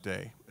celebrating Life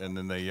Day, and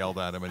then they yelled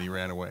at him, and he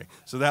ran away.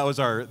 So that was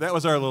our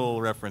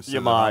little reference to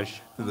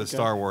the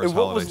Star Wars And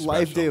what holiday was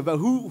Life special. Day about?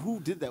 Who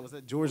did that? Was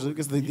that George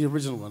Lucas, the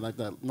original one, like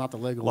that, not the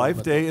Lego one? Life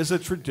but Day the- is a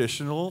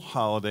traditional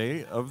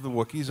holiday of the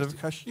Wookiees of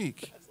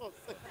Kashyyyk.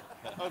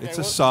 Okay, It's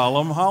a well-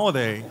 solemn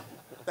holiday.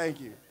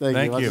 Thank you.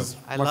 Thank you.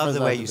 I love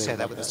the way you say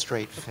that with a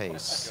straight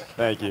face.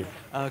 Thank you.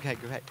 Okay,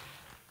 great.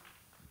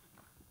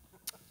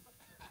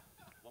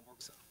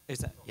 Is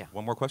that, yeah.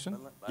 One more question?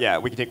 Yeah,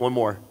 we can take one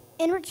more.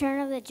 In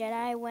Return of the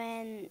Jedi,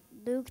 when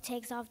Luke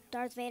takes off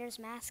Darth Vader's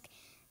mask,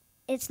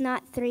 it's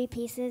not 3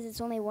 pieces, it's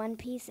only 1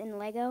 piece in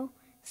Lego.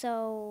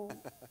 So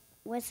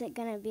what's it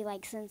going to be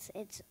like since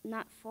it's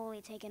not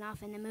fully taken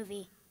off in the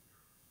movie?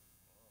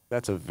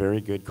 That's a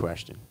very good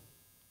question.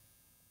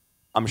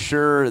 I'm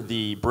sure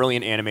the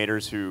brilliant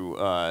animators who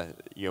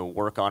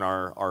work on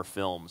our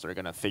films are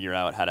going to figure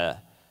out how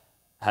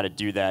to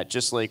do that.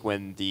 Just like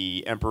when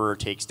the Emperor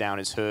takes down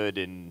his hood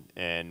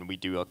and we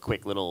do a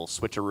quick little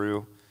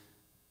switcheroo,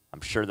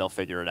 I'm sure they'll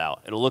figure it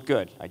out. It'll look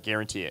good. I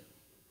guarantee it.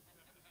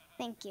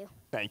 Thank you.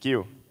 Thank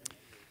you.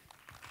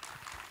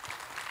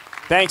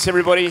 Thanks,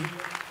 everybody.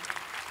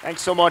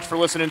 Thanks so much for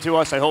listening to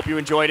us. I hope you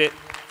enjoyed it.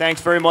 Thanks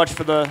very much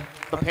for the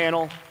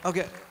panel.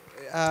 Okay,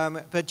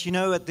 but you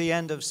know, at the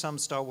end of some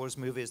Star Wars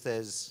movies,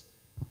 there's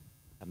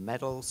a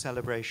medal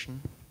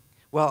celebration.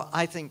 Well,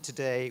 I think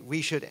today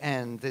we should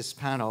end this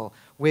panel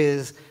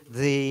with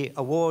the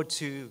award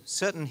to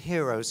certain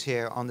heroes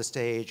here on the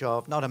stage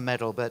of not a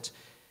medal, but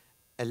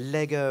a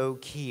Lego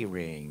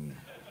keyring.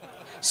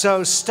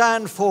 So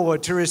stand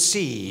forward to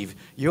receive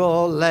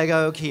your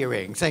Lego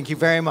keyring. Thank you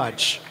very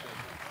much.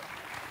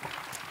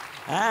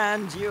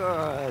 And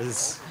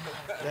yours.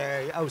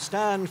 There,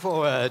 stand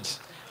forward.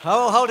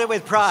 Hold it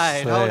with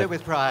pride. Hold it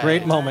with pride.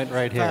 Great moment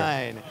right here.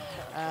 Fine.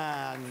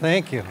 And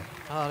Thank you.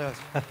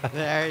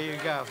 there you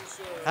go.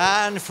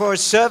 And for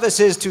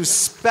services to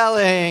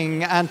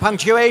spelling and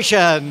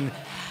punctuation,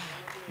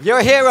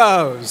 your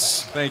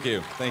heroes. Thank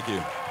you. Thank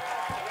you.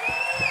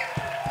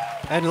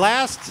 And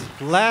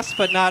last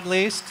but not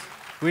least,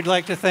 we'd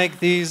like to thank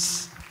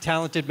these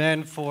talented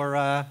men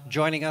for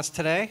joining us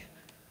today.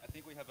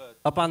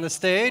 Up on the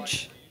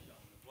stage,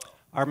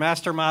 our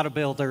master model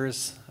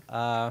builders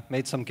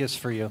made some gifts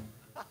for you.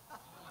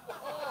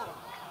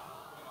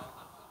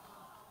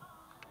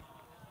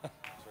 I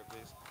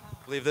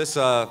believe this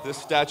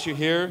statue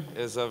here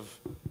is of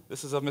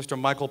Mr.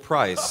 Michael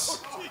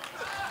Price. Oh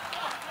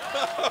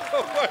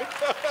my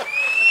God.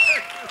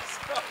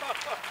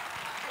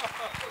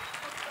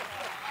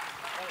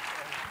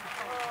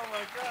 Oh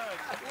my God.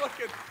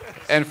 Look at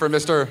this. And for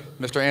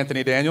Mr.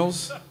 Anthony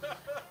Daniels.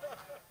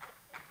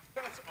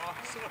 That's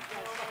awesome.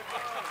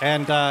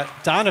 And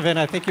Donovan,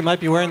 I think you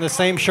might be wearing the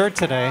same shirt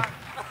today.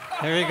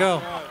 There you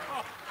go.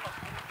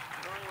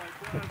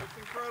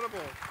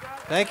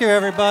 Thank you,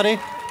 everybody.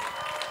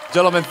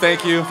 Gentlemen,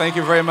 thank you. Thank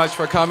you very much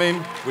for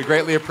coming. We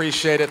greatly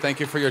appreciate it. Thank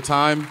you for your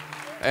time.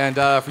 And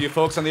for you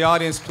folks in the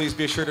audience, please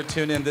be sure to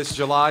tune in this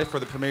July for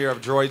the premiere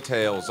of Droid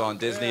Tales on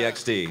Disney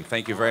XD.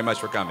 Thank you very much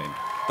for coming.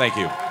 Thank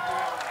you.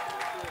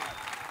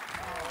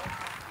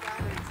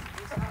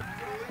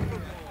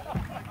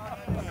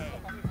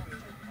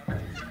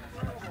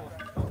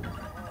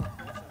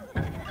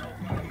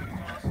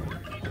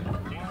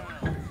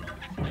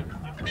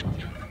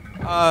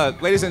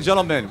 Ladies and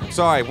gentlemen,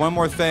 sorry, one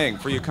more thing.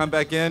 Before you come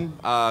back in,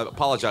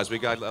 apologize, we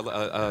got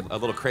a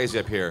little crazy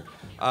up here.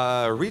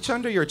 Reach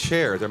under your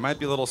chair. There might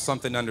be a little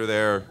something under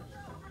there,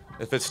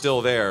 if it's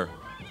still there.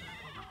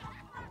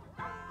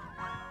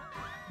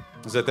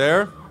 Is it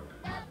there?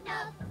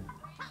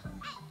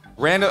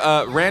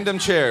 Random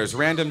chairs,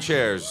 random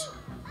chairs.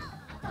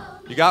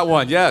 You got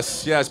one,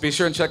 yes, yes. Be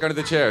sure and check under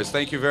the chairs.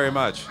 Thank you very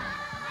much.